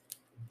them.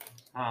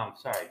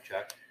 Sorry,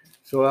 Chuck.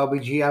 So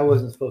LBG, I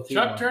wasn't supposed to. eat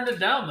Chuck one. turned it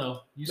down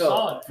though. You No.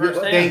 saw it Yeah,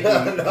 firsthand.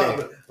 Thank you.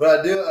 no, but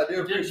I do It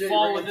didn't appreciate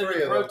fall you within bringing the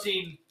 3 of them.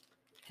 protein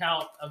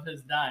count of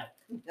his diet.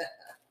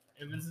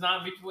 If it's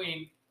not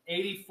between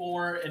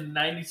 84 and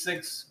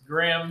 96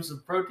 grams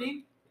of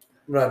protein,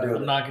 I'm not doing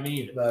I'm it. not going to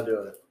eat it. I'm not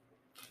doing it.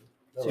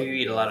 So you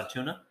eat a lot of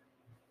tuna?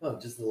 Oh,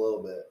 just a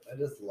little bit. I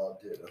just love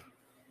tuna.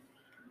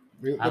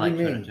 What I do like you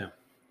tuna mean? too.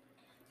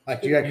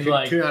 Like you got You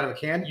like- tuna out of a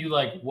can? You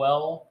like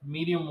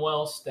medium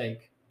well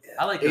steak.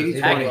 I like those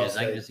 80-20 packages. I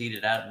steak. can just eat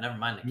it out. Never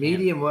mind the can.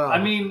 Medium well. I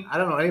mean, I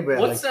don't know anybody.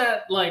 What's like,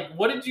 that like?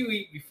 What did you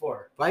eat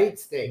before? If I eat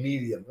steak,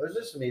 Medium. It was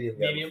just a medium.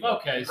 guy Medium. before.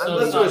 Okay, so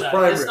Unless it's it not was that.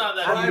 prime It's rib. not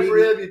that. Prime big.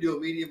 rib, you do a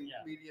medium, Yeah.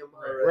 medium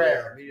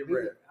rare. medium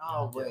rare.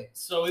 Oh wait.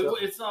 So So-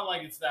 it's not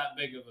like it's that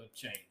big of a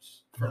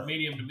change from No.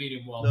 medium to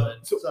medium well. No, But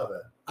it's not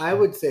bad. I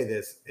would say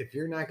this: if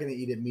you're not going to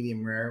eat it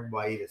medium rare,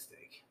 why eat a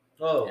steak?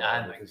 Oh,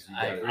 Yeah, I because you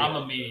I got it. agree. I'm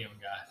a medium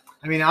guy.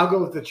 I mean, I'll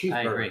go with the cheeseburger.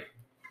 I agree.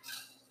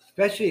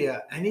 Especially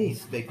any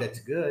steak that's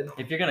good.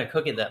 If you're gonna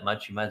cook it that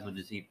much, you might as well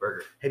just eat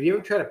burger. Have you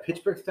ever tried a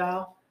Pittsburgh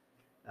style?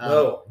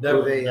 No, where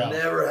never, They,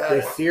 never had they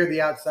it. sear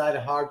the outside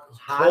hot,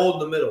 Cold in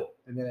the middle.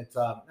 and then it's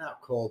not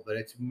cold, but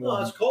it's No,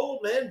 more. it's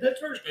cold, man.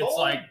 Pittsburgh's cold. It's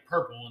like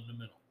purple in the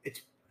middle.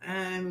 It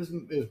was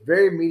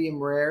very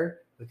medium rare,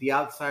 but the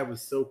outside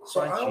was so crunchy.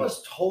 So I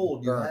was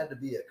told you Burnt. had to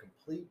be a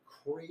complete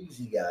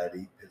crazy guy to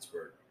eat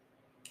Pittsburgh.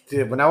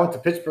 Dude, when I went to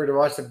Pittsburgh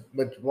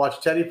to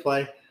watch Teddy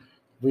play,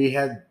 we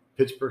had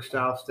Pittsburgh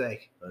style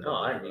steak. No,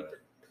 I didn't eat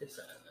the piss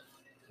out of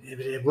it. Yeah,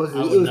 but it was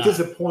I would it was not.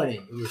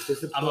 disappointing. It was I'm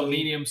disappointing. a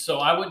medium, so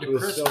I went to It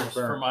was so Christmas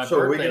for burnt. my So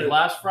are we birthday. gonna-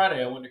 Last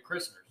Friday, I went to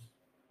Christmas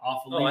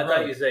off of Oh, Lee I thought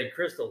Road. you said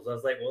crystals. I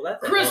was like, well,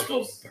 that's a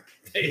Crystals.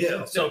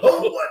 Yeah. So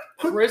Oh, what?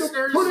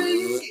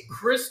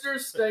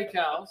 Christner's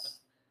Steakhouse,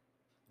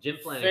 Jim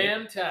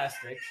Flanagan.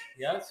 fantastic.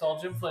 Yeah, it's all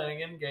Jim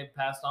Flanagan. Gabe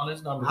passed on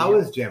his number. How to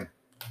you. is Jim?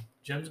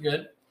 Jim's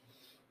good,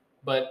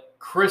 but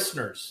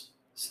Christner's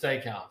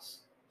Steakhouse.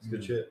 It's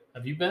good shit.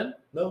 Have you been?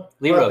 No,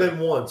 Lee I've Road. been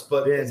once,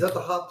 but Been. is that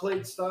the hot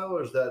plate style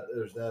or is that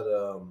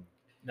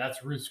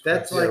That's Roots.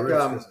 That's Chris. like,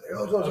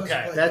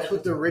 Okay. That's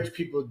what the rich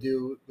people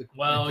do.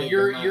 Well, they take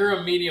you're them out. you're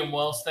a medium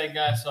well steak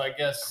guy, so I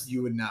guess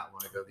You would not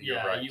want to go there.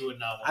 yeah, You're right. you would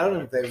not. Want I don't to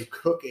know if they would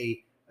cook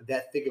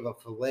that thick of a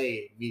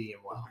fillet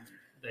medium well.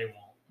 They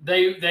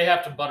won't. They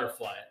have to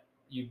butterfly it.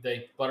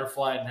 They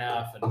butterfly it in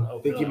half and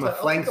open They give it them up.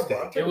 a flank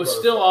steak. It was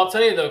still. I'll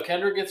tell you though,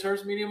 Kendra gets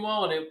hers medium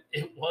well, and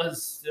it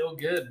was still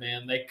good,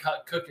 man. They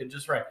cook it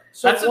just right.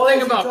 So That's the why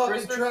thing is he about talking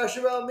Christmas. trash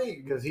about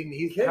me? Because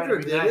he's trying to Kendra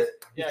be did nice. it.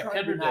 He's Yeah, trying to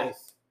Kendra be did.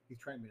 nice. He's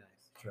trying to be nice.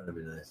 Trying to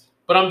be nice.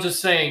 But I'm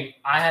just saying,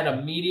 I had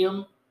a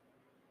medium,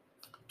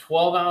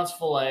 12-ounce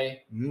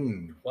fillet.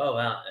 Well,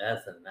 wow,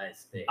 that's a nice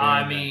steak.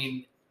 I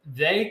mean,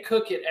 they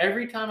cook it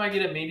every time I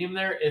get a medium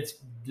there. It's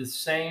the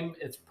same.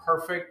 It's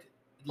perfect.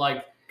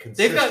 Like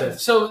they've got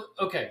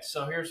Consistent.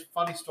 So here's a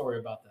funny story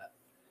about that.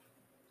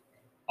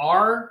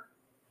 Our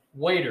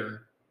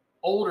waiter,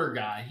 older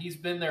guy, he's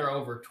been there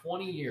over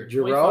 20 years,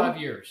 Jerome?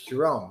 25 years.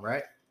 Jerome,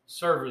 right?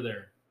 Server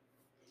there.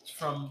 It's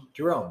from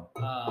Jerome.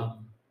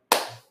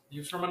 he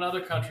was from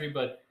another country,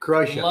 but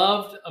Croatia.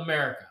 loved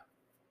America.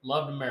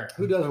 Loved America.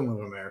 Who doesn't love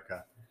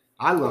America?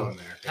 I love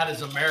America. Had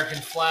his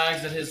American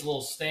flags at his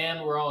little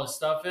stand where all his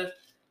stuff is.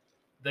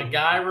 The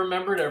guy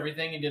remembered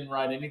everything. He didn't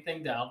write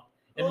anything down.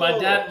 And my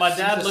dad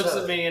looks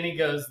at me and he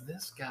goes,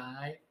 "This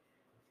guy,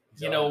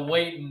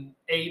 waiting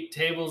 8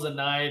 tables a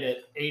night at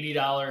 $80,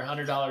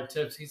 $100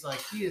 tips. He's like,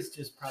 he is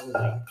just probably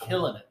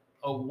killing it.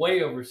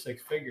 Way over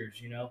 6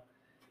 figures,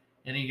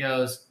 And he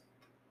goes,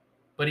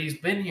 but he's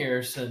been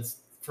here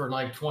for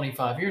like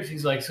 25 years.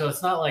 He's like, so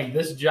it's not like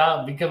this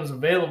job becomes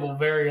available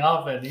very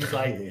often. He's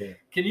like,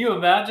 can you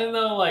imagine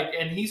though? Like,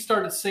 and he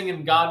started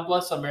singing God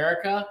Bless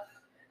America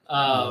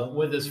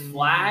with his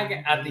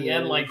flag at the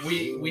end. Like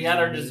we had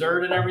our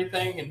dessert and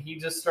everything, and he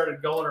just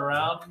started going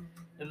around,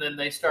 and then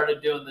they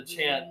started doing the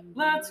chant,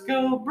 "Let's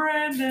go,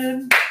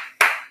 Brandon."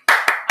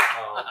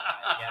 Oh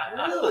my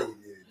God. Really,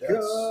 dude?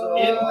 That's so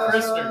In awesome.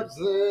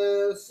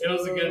 Christmas. It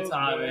was a good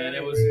time, man.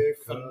 It was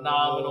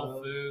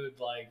phenomenal food,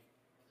 like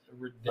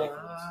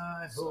ridiculous.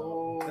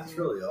 So, That's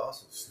really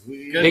awesome.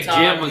 good Big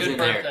time, Jim was good in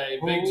there. birthday.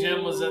 Big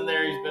Jim was in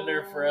there. He's been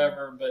there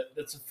forever, but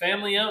it's a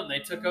family owned. They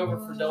took over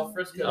for Del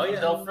Frisco's. Oh, yeah.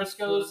 Del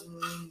Frisco's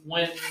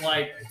went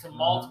like to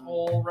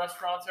multiple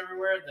restaurants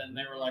everywhere. Then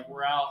they were like,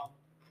 "We're out."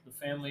 The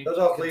family That's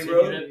off Lee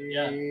continued Road? it.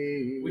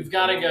 Yeah, we've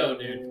got to go,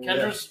 dude.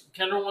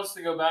 Kendra wants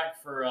to go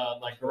back for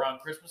like around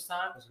Christmas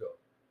time. Let's go.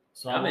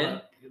 So I'm in.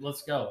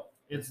 Let's go.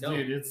 It's Let's go.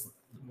 dude. It's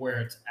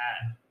where it's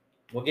at.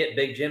 We'll get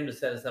Big Jim to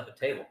set us up a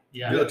table.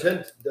 Yeah, Do a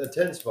 10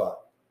 spot.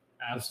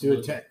 Let's do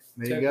absolutely. a 10.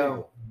 There 10 you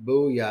go.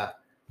 Booyah.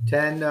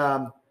 10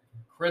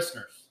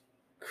 Christners.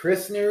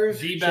 Christners.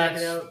 Check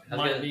D-backs it out.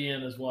 might Okay. be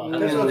in as well. How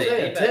That's what I'm many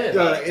saying. they-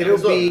 10. It'll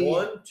Look, be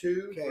 1,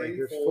 2, okay. 3,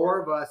 There's 4, four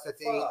of us.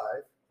 That's 8. 5.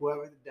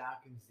 Whoever the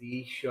Doc and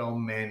Z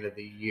Showman of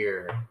the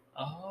Year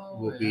Oh,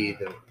 will yeah. be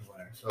the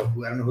winner. So I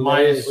don't know who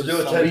Mine that is is. We'll do a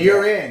just 10. But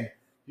you're in.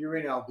 You're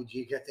in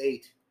LBG. That's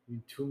 8. You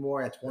need 2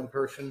 more. That's 1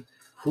 person.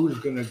 Who's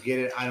gonna get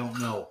it? I don't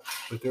know.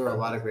 But there are a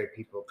lot of great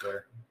people up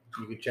there.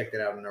 You can check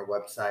that out on our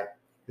website.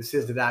 This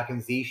is the Doc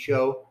and Z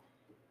Show.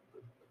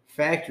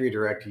 Factory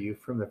direct to you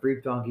from the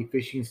Brief Donkey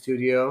Fishing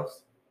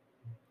Studios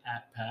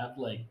at Pav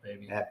Lake,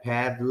 baby. at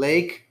Pav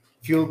Lake,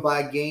 fueled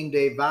by Game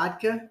Day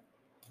Vodka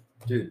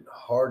Dude,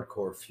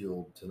 hardcore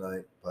fueled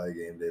tonight by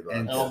Game Day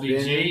and Vodka.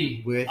 LBG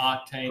spinning with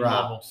octane props.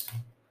 levels.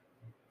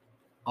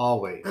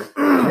 Always.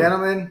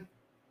 Gentlemen,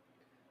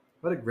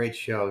 what a great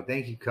show.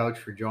 Thank you, Coach,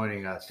 for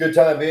joining us. Good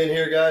time being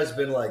here, guys. It's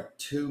been like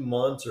 2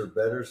 months or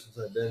better since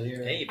I've been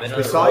here. Hey, you've been It's I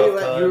on been a saw you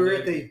rough at time, you were dude.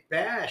 at the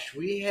bash.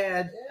 We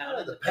had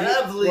Yeah, the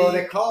Pavlik. Well,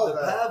 they call it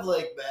the the-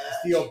 Pavlik bash.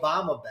 it's the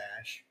Obama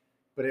bash,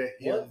 but it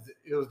What?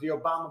 was the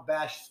Obama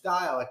bash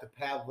style at the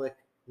Pavlik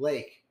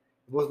Lake.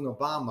 It wasn't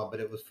Obama, but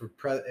it was for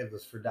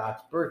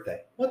Doc's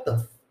birthday What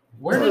the?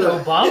 Where did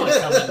Obama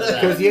come into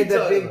because that? he had that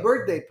talking big about?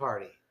 birthday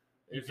party.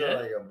 You You sound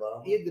did? like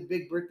Obama. He had the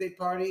big birthday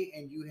party,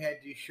 and you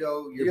had to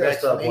show your You gotta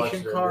stop watching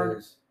vaccination that card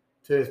news.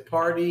 to his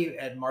party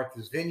at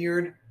Martha's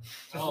Vineyard.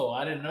 Oh,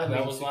 I didn't know I that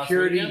mean, was last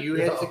security. weekend. You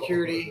had No.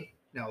 security.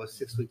 No, it was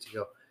 6 weeks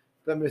ago.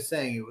 But I'm just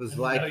saying, it was I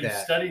didn't like know you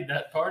that. studied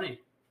that party.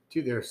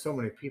 Dude, there are so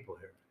many people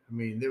here. I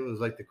mean, there was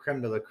like the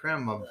creme de la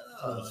creme of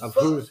Of who's-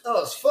 it was it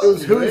was fun,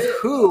 who's man.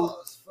 who- Oh, it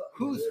was fun,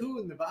 who's man. who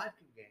in the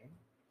vodka game.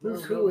 No,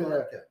 Who's no who in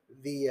vodka.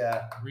 the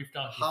Reef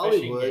Donkey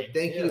Hollywood. Fishing Game.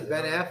 Thank you Yeah, to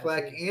Ben they're on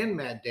Affleck fishing. and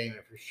Matt Damon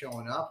for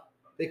showing up.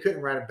 They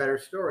couldn't write a better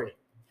story.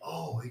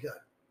 Oh, he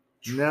got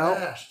No.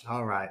 trashed.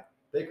 All right.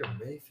 Baker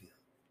Mayfield.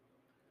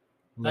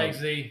 Thanks,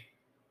 Z.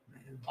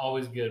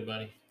 Always good,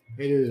 buddy.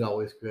 It is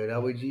always good.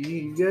 LBG,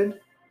 you good?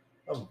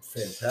 I'm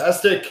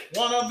fantastic.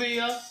 Wanna be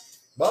a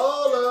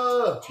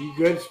Baller. You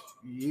good?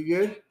 You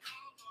good?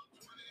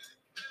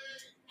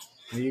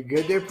 Are you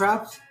good there,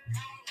 Props?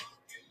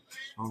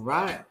 All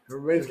right.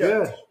 Everybody's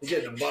good. He's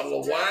getting a bottle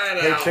of wine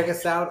Hey, out. check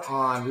us out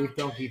on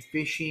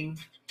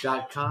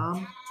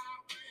reefdonkeyfishing.com.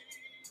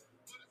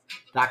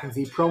 Doc and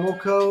Z promo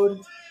code.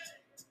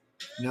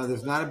 No,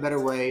 there's not a better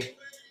way.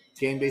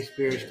 Game Day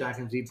Spirits, Doc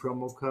and Z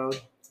promo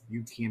code.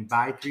 You can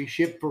buy 3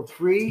 ship for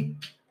free.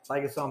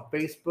 Like us on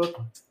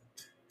Facebook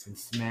and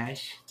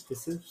smash the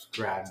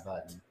subscribe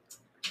button.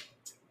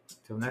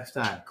 Till next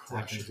time,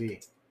 Doc and Z.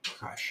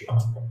 Crush it.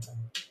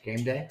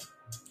 Game Day.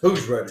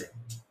 Who's ready?